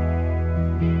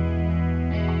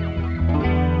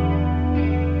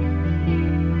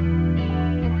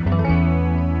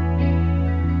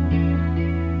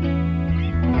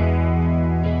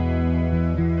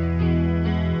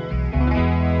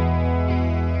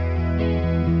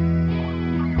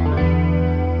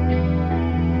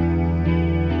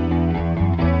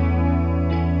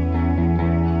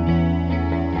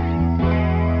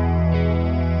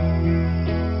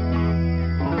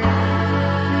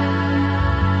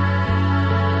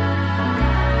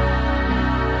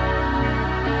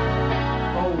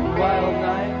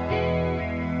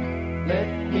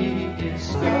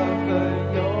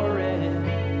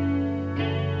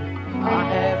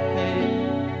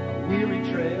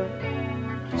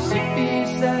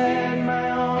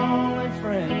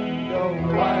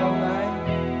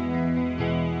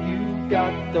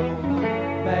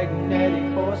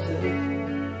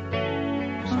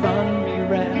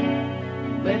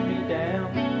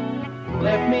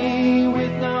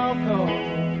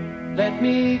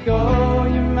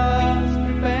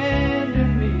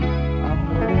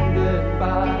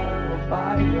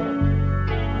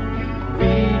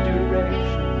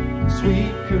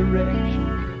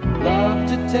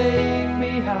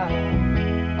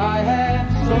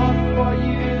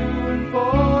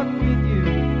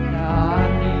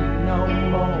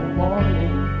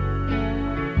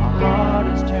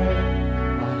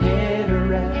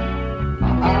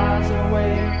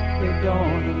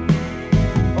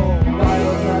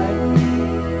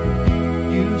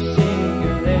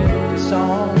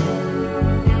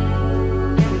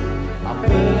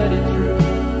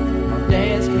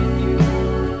 Dance with you.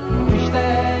 I wish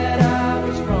that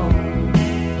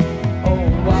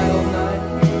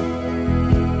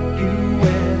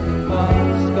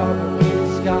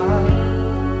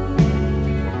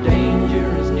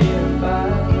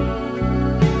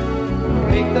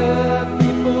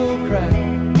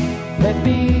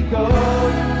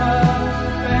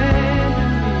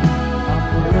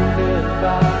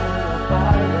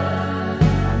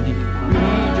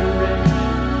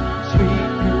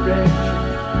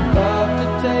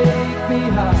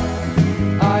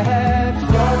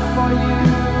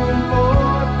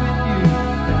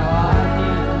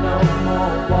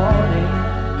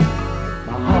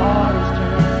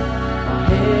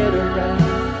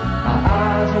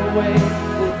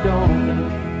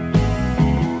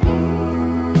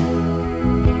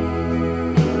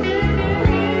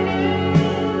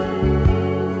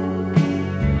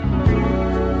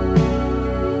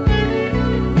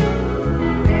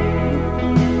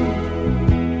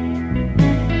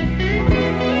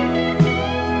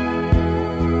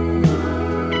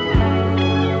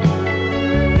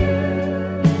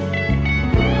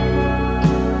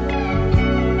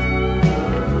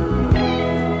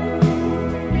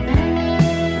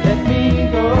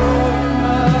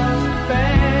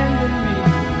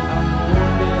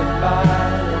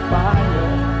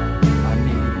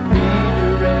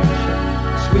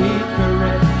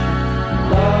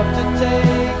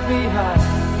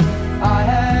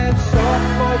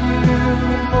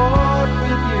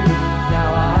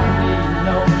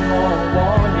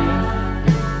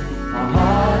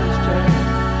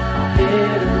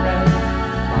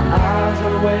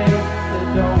away the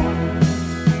dawning.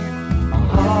 My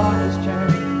heart is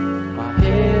turned, my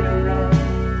head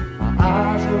around, my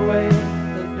eyes away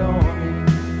the dawning.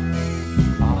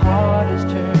 My heart is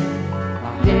turned,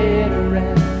 my head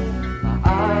around, my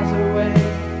eyes away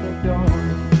the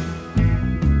dawning.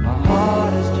 My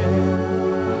heart is turned,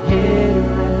 my head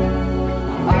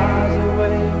around, my eyes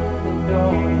away the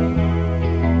dawning.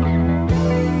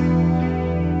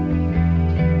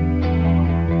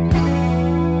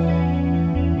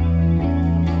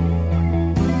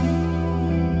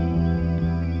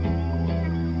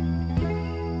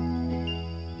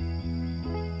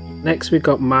 Next, we've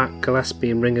got Mark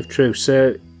Gillespie and Ring of Truth.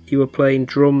 So you were playing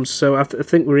drums. So I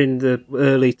think we're in the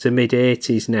early to mid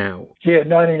 80s now. Yeah,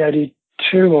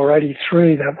 1982 or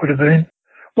 83, that would have been.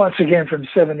 Once again, from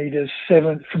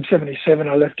 77,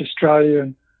 I left Australia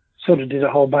and sort of did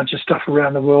a whole bunch of stuff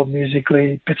around the world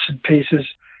musically, bits and pieces.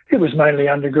 It was mainly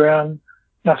underground,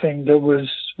 nothing that was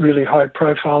really high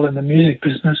profile in the music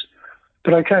business.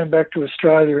 But I came back to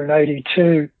Australia in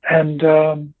 82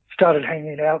 and started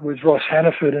hanging out with Ross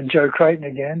Hannaford and Joe Creighton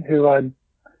again, who I'd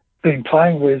been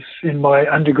playing with in my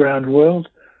underground world.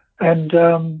 And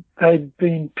they'd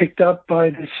been picked up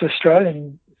by this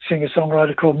Australian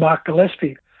singer-songwriter called Mark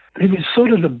Gillespie. He was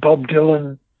sort of the Bob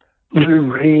Dylan,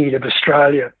 Lou Reed of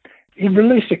Australia. He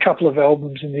released a couple of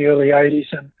albums in the early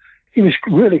 80s and he was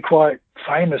really quite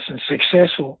famous and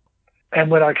successful.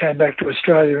 And when I came back to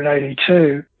Australia in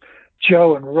 82,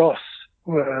 Joe and Ross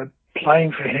were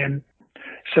playing for him.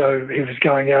 So he was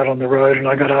going out on the road and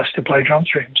I got asked to play drums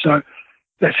for him. So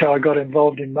that's how I got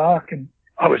involved in Mark. And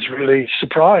I was really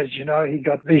surprised, you know, he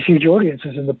got these huge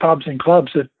audiences in the pubs and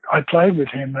clubs that I played with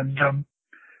him. And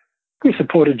we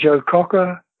supported Joe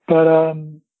Cocker, but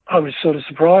I was sort of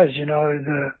surprised, you know,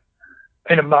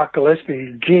 in a Mark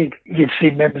Gillespie gig, you'd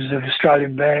see members of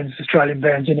Australian bands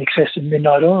in excess of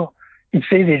Midnight Oil. You'd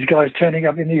see these guys turning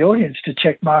up in the audience to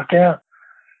check Mark out.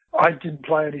 I didn't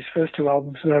play on his first two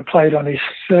albums, but I played on his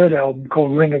third album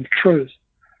called Ring of Truth,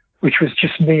 which was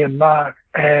just me and Mark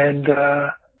and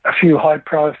a few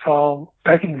high-profile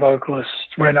backing vocalists,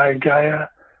 Renee Geyer,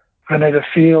 Vanetta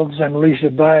Fields, and Lisa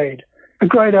Bade. A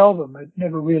great album. It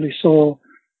never really saw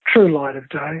true light of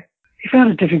day. He found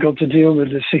it difficult to deal with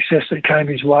the success that came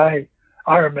his way.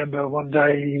 I remember one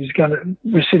day he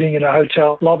was sitting in a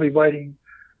hotel lobby waiting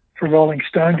for Rolling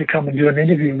Stone to come and do an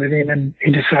interview with him, and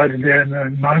he decided there in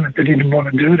the moment that he didn't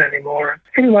want to do it anymore.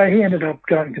 Anyway, he ended up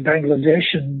going to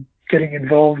Bangladesh and getting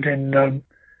involved in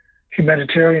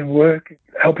humanitarian work,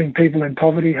 helping people in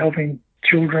poverty, helping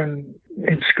children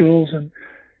in schools, and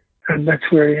that's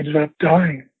where he ended up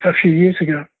dying a few years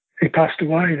ago. He passed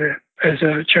away there as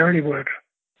a charity worker.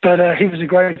 But he was a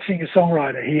great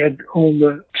singer-songwriter. He had all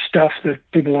the stuff that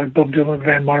people like Bob Dylan,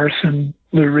 Van Morrison,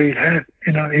 Lou Reed had.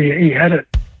 You know, he had it.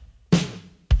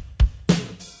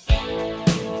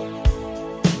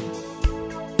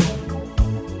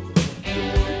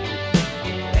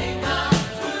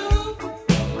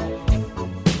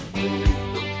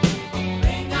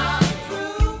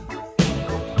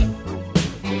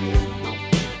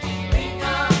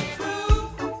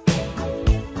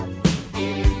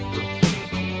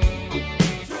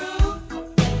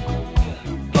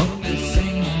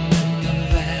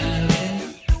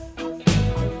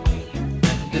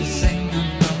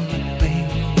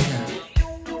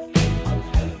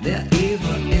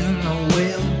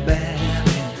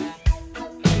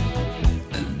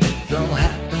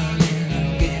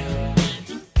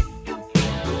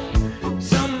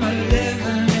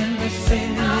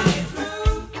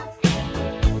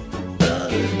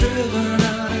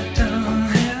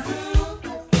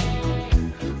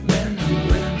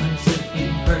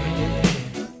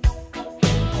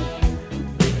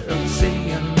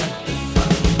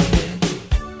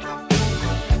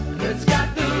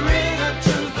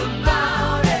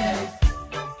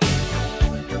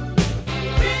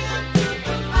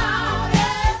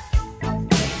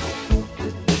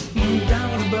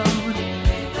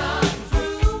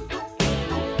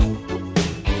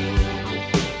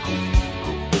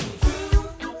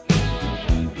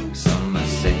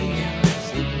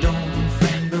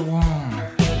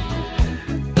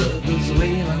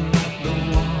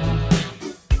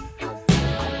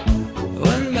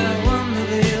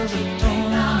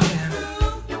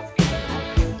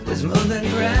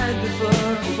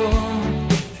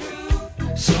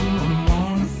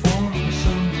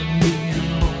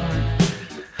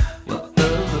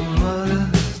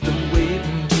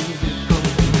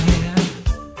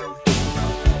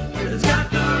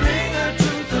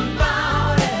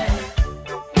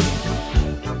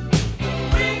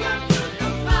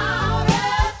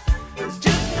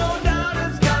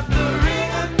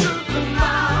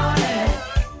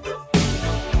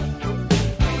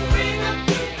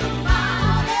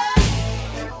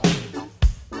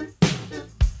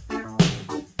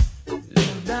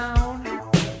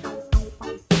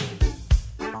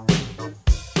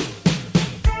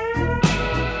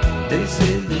 They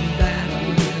say the battle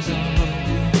isn't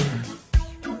over,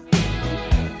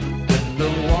 and the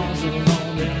wars have all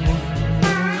been won.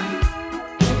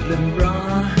 Been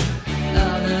brought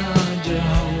out of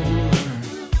Jehovah.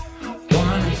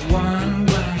 One is one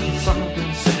when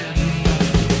something said enough.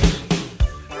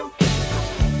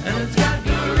 And it's got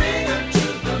the ring of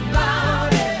truth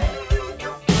about it.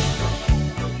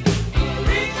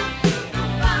 Ring of truth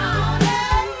about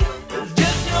it. There's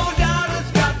just no doubt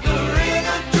it's got the ring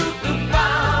of truth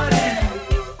about it.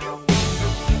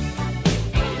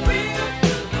 Ring of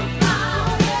truth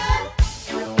about it.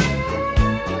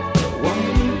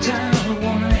 One time,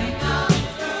 one ring of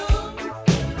truth.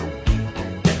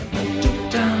 Two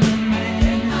time,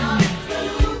 ring of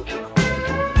truth.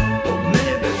 Or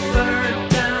maybe third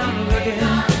time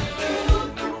again.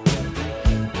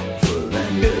 For that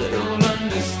good old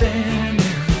understanding.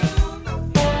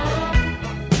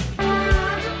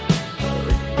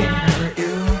 Can't hurt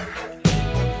you.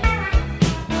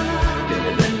 Give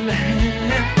it in the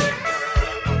hand.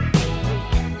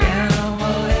 Yeah,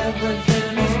 well,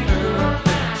 everything is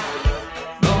perfect.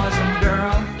 Boys and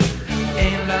girls,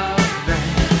 ain't love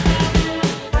grand.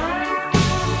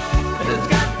 But it's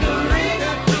got the ring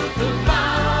of truth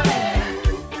about it.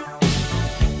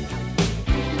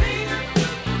 Ring of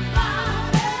truth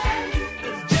about it.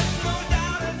 There's just no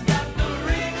doubt it's got the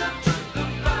ring of truth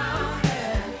about it.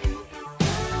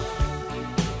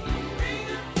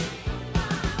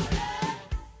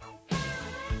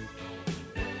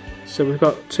 So we've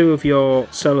got two of your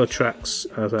solo tracks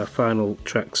as our final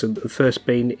tracks, and the first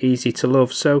being Easy to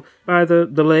Love. So by the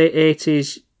late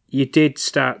 80s, you did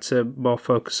start to more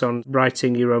focus on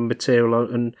writing your own material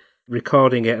and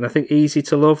recording it, and I think Easy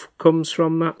to Love comes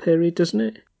from that period, doesn't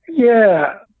it?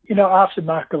 Yeah, after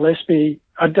Mark Gillespie,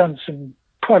 I'd done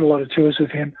quite a lot of tours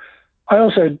with him. I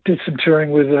also did some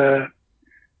touring with a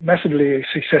massively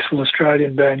successful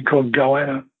Australian band called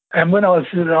Goanna. And when I was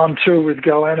on tour with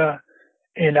Goanna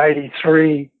in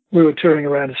 83, we were touring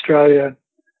around Australia,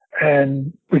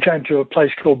 and we came to a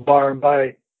place called Byron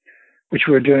Bay, which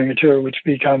we were doing a tour, which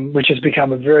has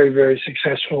become a very, very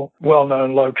successful,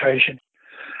 well-known location.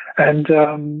 And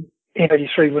in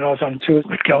 83, when I was on tour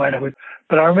with Goanna,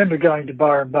 but I remember going to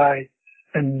Byron Bay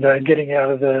and getting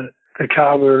out of the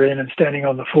car we were in and standing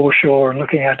on the foreshore and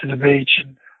looking out to the beach.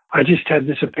 And I just had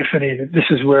this epiphany that this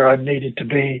is where I needed to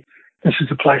be. This is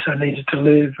the place I needed to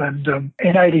live. And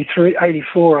in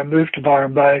 84, I moved to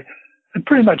Byron Bay and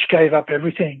pretty much gave up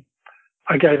everything.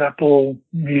 I gave up all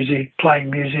music, playing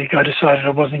music. I decided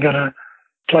I wasn't going to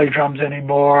play drums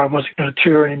anymore. I wasn't going to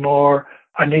tour anymore.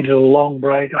 I needed a long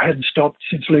break. I hadn't stopped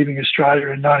since leaving Australia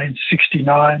in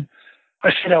 1969.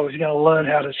 I said I was going to learn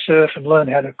how to surf and learn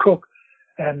how to cook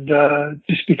and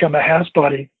just become a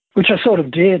housebody, which I sort of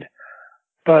did.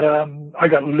 But I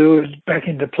got lured back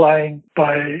into playing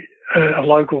by a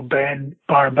local band,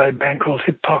 Byron Bay band called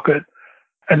Hip Pocket.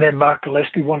 And then Mark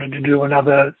Gillespie wanted to do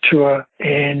another tour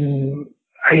in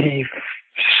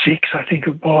 86, I think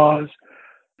it was.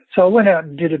 So I went out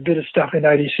and did a bit of stuff in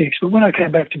 86. But when I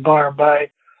came back to Byron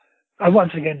Bay, I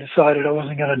once again decided I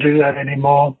wasn't going to do that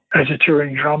anymore as a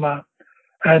touring drummer.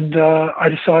 And I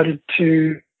decided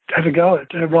to have a go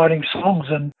at writing songs.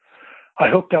 And I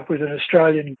hooked up with an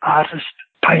Australian artist,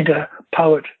 painter,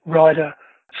 poet, writer,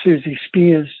 Susie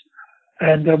Spears.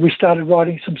 And we started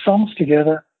writing some songs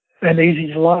together. And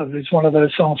Easy to Love is one of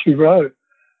those songs we wrote.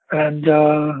 And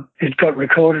it got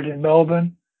recorded in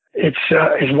Melbourne. It's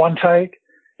one take.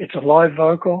 It's a live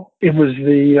vocal. It was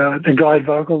the guide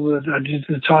vocal that I did at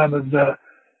the time of the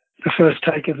first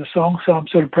take of the song. So I'm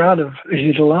sort of proud of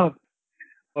Easy to Love.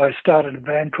 I started a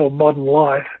band called Modern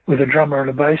Life with a drummer and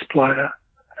a bass player.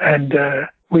 And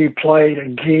we played a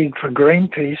gig for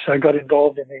Greenpeace. I got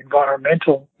involved in the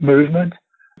environmental movement,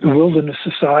 the Wilderness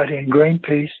Society and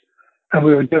Greenpeace. And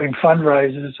we were doing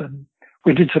fundraisers, and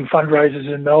we did some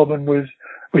fundraisers in Melbourne with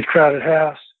Crowded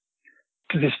House.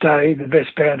 To this day, the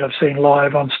best band I've seen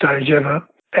live on stage ever.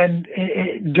 And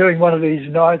during one of these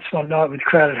nights, one night with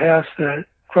Crowded House, the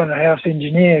front of the house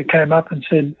engineer came up and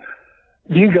said,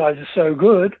 "You guys are so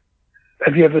good.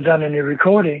 Have you ever done any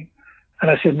recording?" And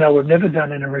I said, "No, we've never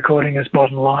done any recording as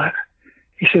Modern Life."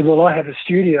 He said, "Well, I have a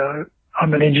studio.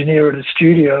 I'm an engineer at a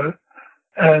studio.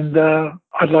 And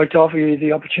I'd like to offer you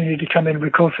the opportunity to come in and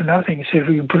record for nothing and see if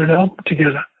we can put an album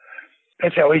together."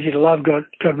 That's how Easy to Love got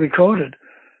recorded.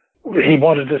 He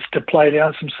wanted us to play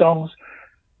down some songs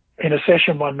in a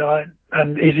session one night,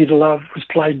 and Easy to Love was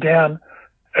played down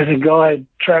as a guide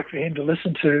track for him to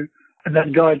listen to. And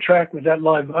that guide track with that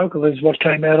live vocal is what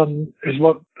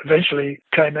eventually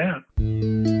came out.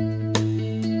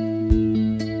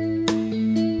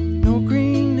 No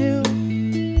green hill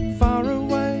far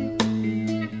away,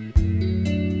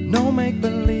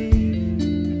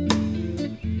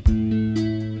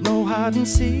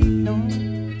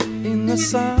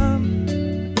 sun.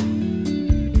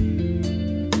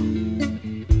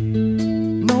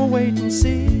 No wait and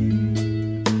see,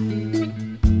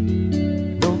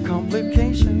 no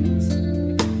complications.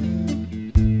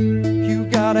 You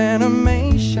got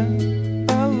animation,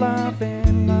 alive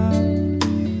in love.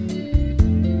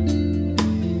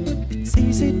 It's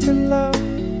easy to love,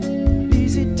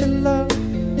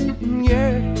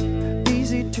 yeah,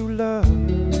 easy to love.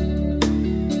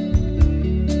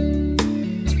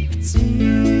 It's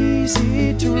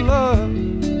easy to love,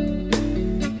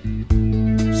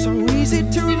 so easy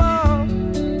to love.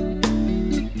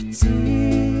 It's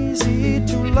easy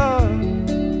to love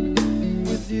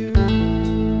with you.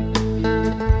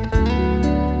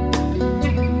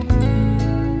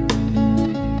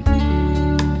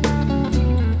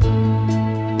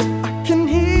 I can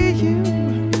hear you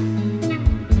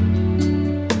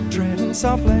treading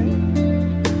softly,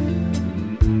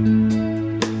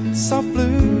 soft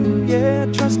blue, yeah,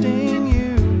 trusting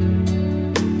you.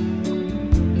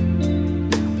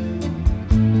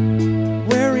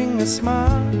 Wearing a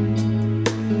smile,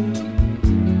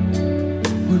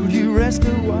 will you rest a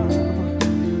while?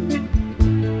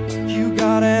 You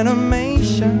got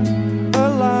animation,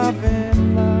 alive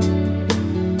in love.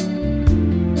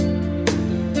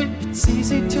 It's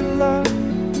easy to love,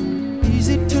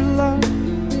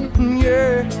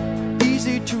 yeah,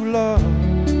 easy to love.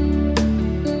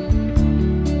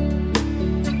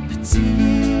 It's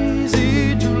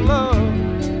easy to love,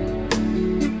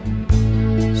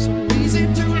 so easy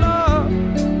to love.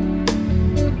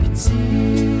 It's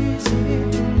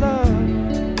easy to love.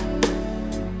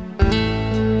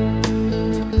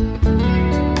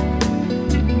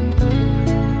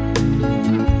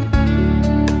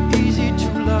 Easy to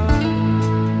love.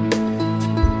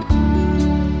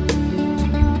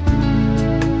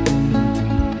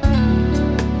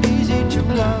 Easy to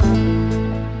love.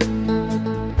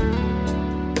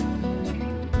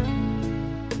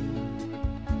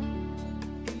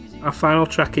 Our final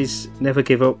track is Never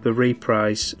Give Up, the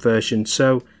reprise version.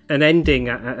 So an ending,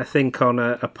 I think, on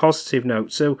a positive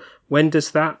note. So when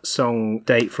does that song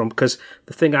date from? Because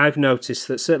the thing I've noticed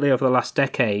that certainly over the last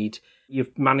decade,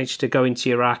 you've managed to go into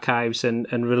your archives and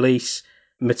release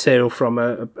material from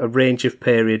a range of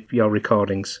period, your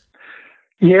recordings.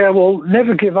 Yeah, well,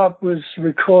 Never Give Up was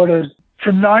recorded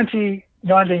from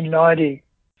 1990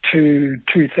 to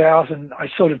 2000. I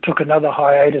sort of took another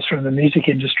hiatus from the music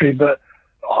industry, but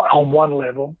on one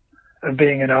level of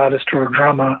being an artist or a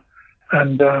drummer.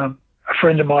 And a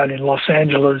friend of mine in Los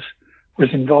Angeles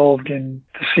was involved in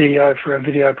the CEO for a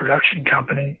video production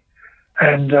company.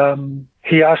 And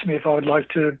he asked me if I would like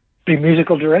to be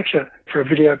musical director for a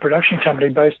video production company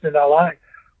based in LA,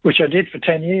 which I did for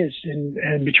 10 years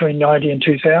in between 90 and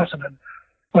 2000. And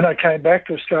when I came back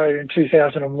to Australia in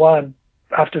 2001,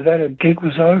 after that a gig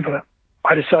was over,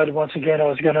 I decided once again I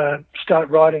was going to start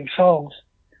writing songs.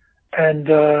 And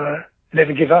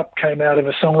Never Give Up came out of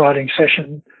a songwriting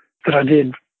session that I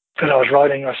did, that I was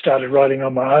writing. I started writing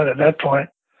on my own at that point.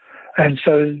 And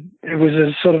so it was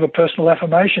a sort of a personal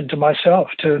affirmation to myself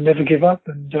to never give up.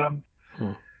 And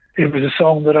it was a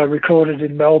song that I recorded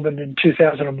in Melbourne in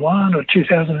 2001 or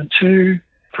 2002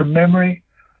 from memory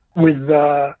with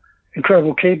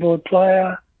incredible keyboard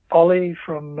player, Ollie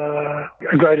from a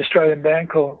great Australian band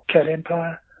called Cat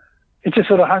Empire. It just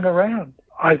sort of hung around.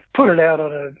 I put it out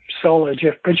on a solo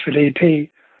Geoff Bridgford EP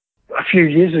a few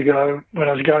years ago when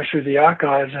I was going through the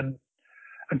archives and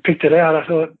picked it out. I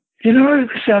thought, you know,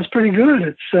 this sounds pretty good.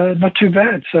 It's not too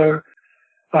bad. So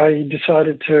I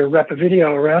decided to wrap a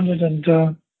video around it and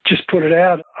just put it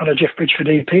out on a Geoff Bridgford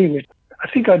EP. I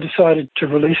think I decided to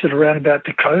release it around about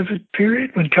the COVID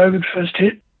period, when COVID first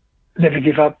hit. Never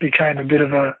Give Up became a bit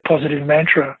of a positive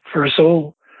mantra for us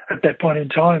all at that point in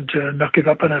time, to not give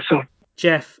up on ourselves.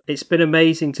 Geoff, it's been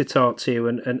amazing to talk to you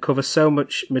and cover so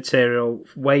much material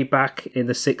way back in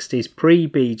the 60s,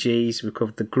 pre-Bee Gees. We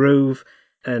covered the groove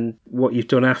and what you've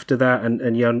done after that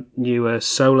and your new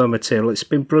solo material. It's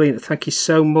been brilliant. Thank you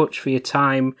so much for your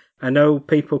time. I know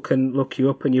people can look you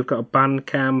up and you've got a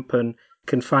Bandcamp and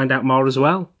can find out more as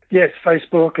well. Yes,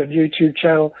 Facebook and YouTube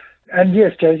channel. And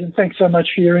yes, Jason, thanks so much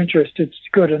for your interest. It's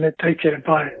good, and take care.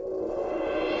 Bye.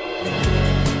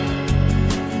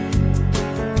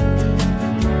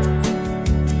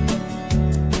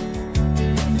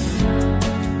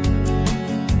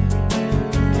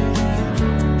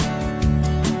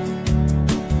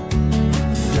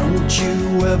 Don't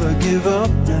you ever give up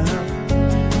now.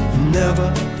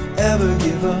 Never, ever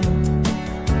give up.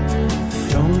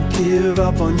 Don't give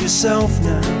up on yourself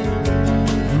now.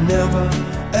 Never,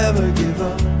 ever give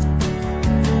up.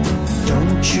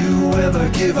 Don't you ever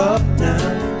give up now.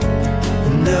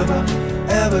 Never,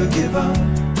 ever give up.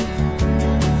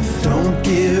 Don't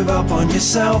give up on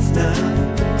yourself now.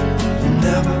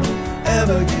 Never,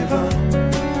 ever give up.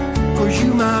 'Cause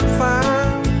you might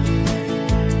find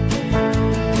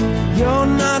you're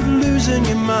not losing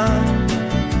your mind.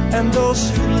 And those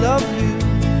who love you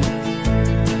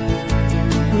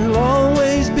will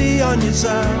always be on your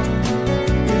side.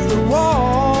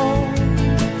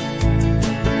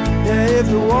 If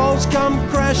the walls come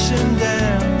crashing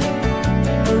down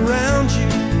around you,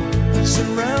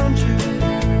 surround you,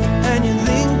 and you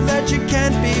think that you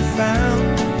can't be found,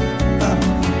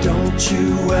 don't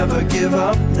you ever give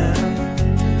up now.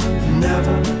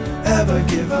 Never, ever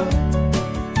give up.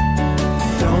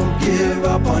 Don't give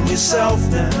up on yourself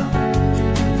now.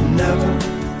 Never,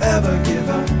 ever give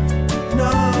up.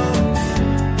 No.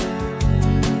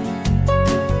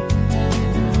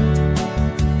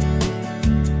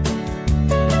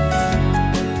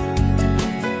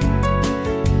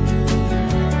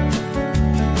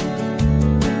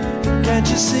 Can't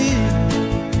you see?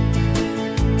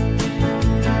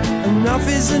 Enough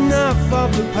is enough of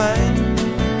the pain,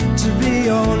 to be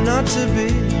or not to be.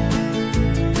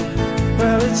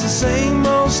 Well, it's the same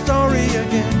old story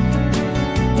again.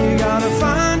 You gotta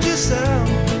find yourself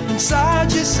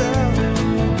inside yourself.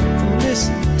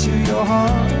 Listen to your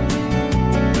heart.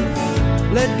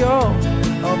 Let go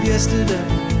of yesterday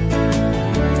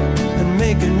and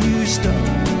make a new start.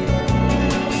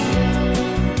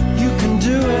 You can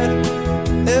do it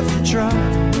if you try.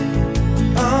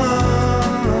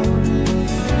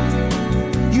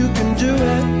 You can do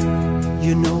it,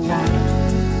 you know why.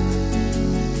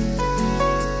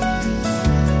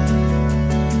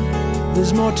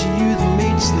 There's more to you than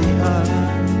meets the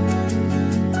eye.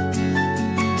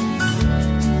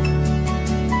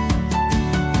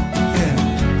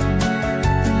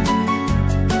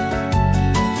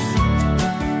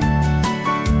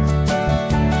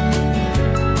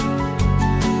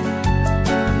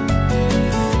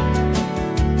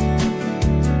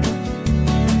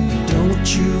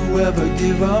 Don't you ever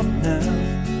give up now.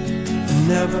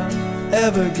 Never,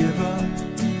 ever give up.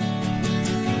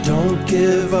 Don't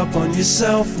give up on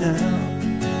yourself now.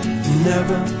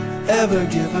 Never, ever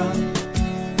give up.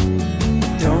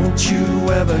 Don't you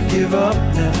ever give up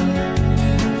now.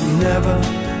 Never,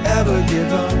 ever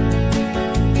give up.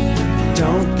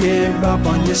 Don't give up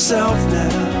on yourself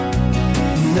now.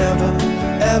 Never,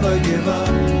 ever give up.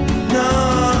 No,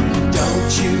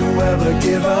 don't you ever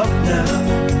give up now.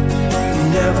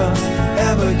 Never,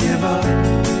 ever give up.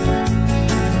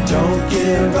 Don't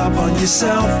give up on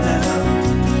yourself now.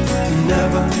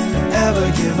 Never,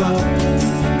 ever give up.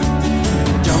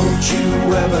 Don't you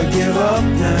ever give up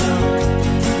now.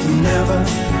 Never,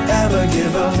 ever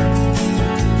give up.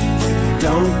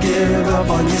 Don't give up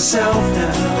on yourself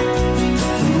now.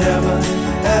 Never,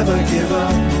 ever give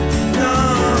up. No,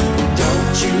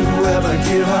 don't you ever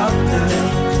give up now.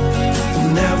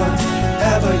 Never,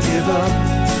 ever give up.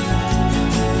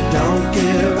 Don't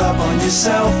give up on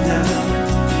yourself now.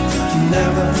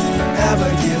 Never, ever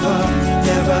give up.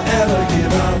 Never, ever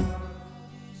give up.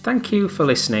 Thank you for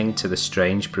listening to the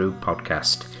Strange Brew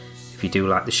podcast. If you do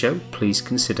like the show, please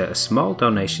consider a small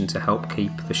donation to help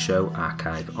keep the show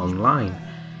archive online.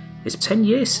 It's 10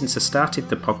 years since I started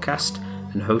the podcast,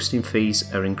 and hosting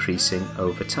fees are increasing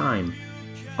over time.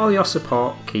 All your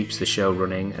support keeps the show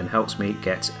running and helps me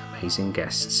get amazing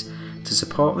guests. To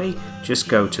support me, just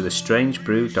go to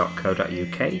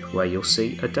thestrangebrew.co.uk where you'll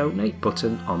see a donate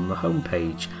button on the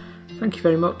homepage. Thank you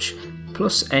very much.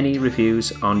 Plus, any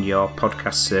reviews on your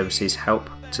podcast services help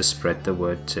to spread the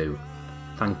word too.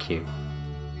 Thank you.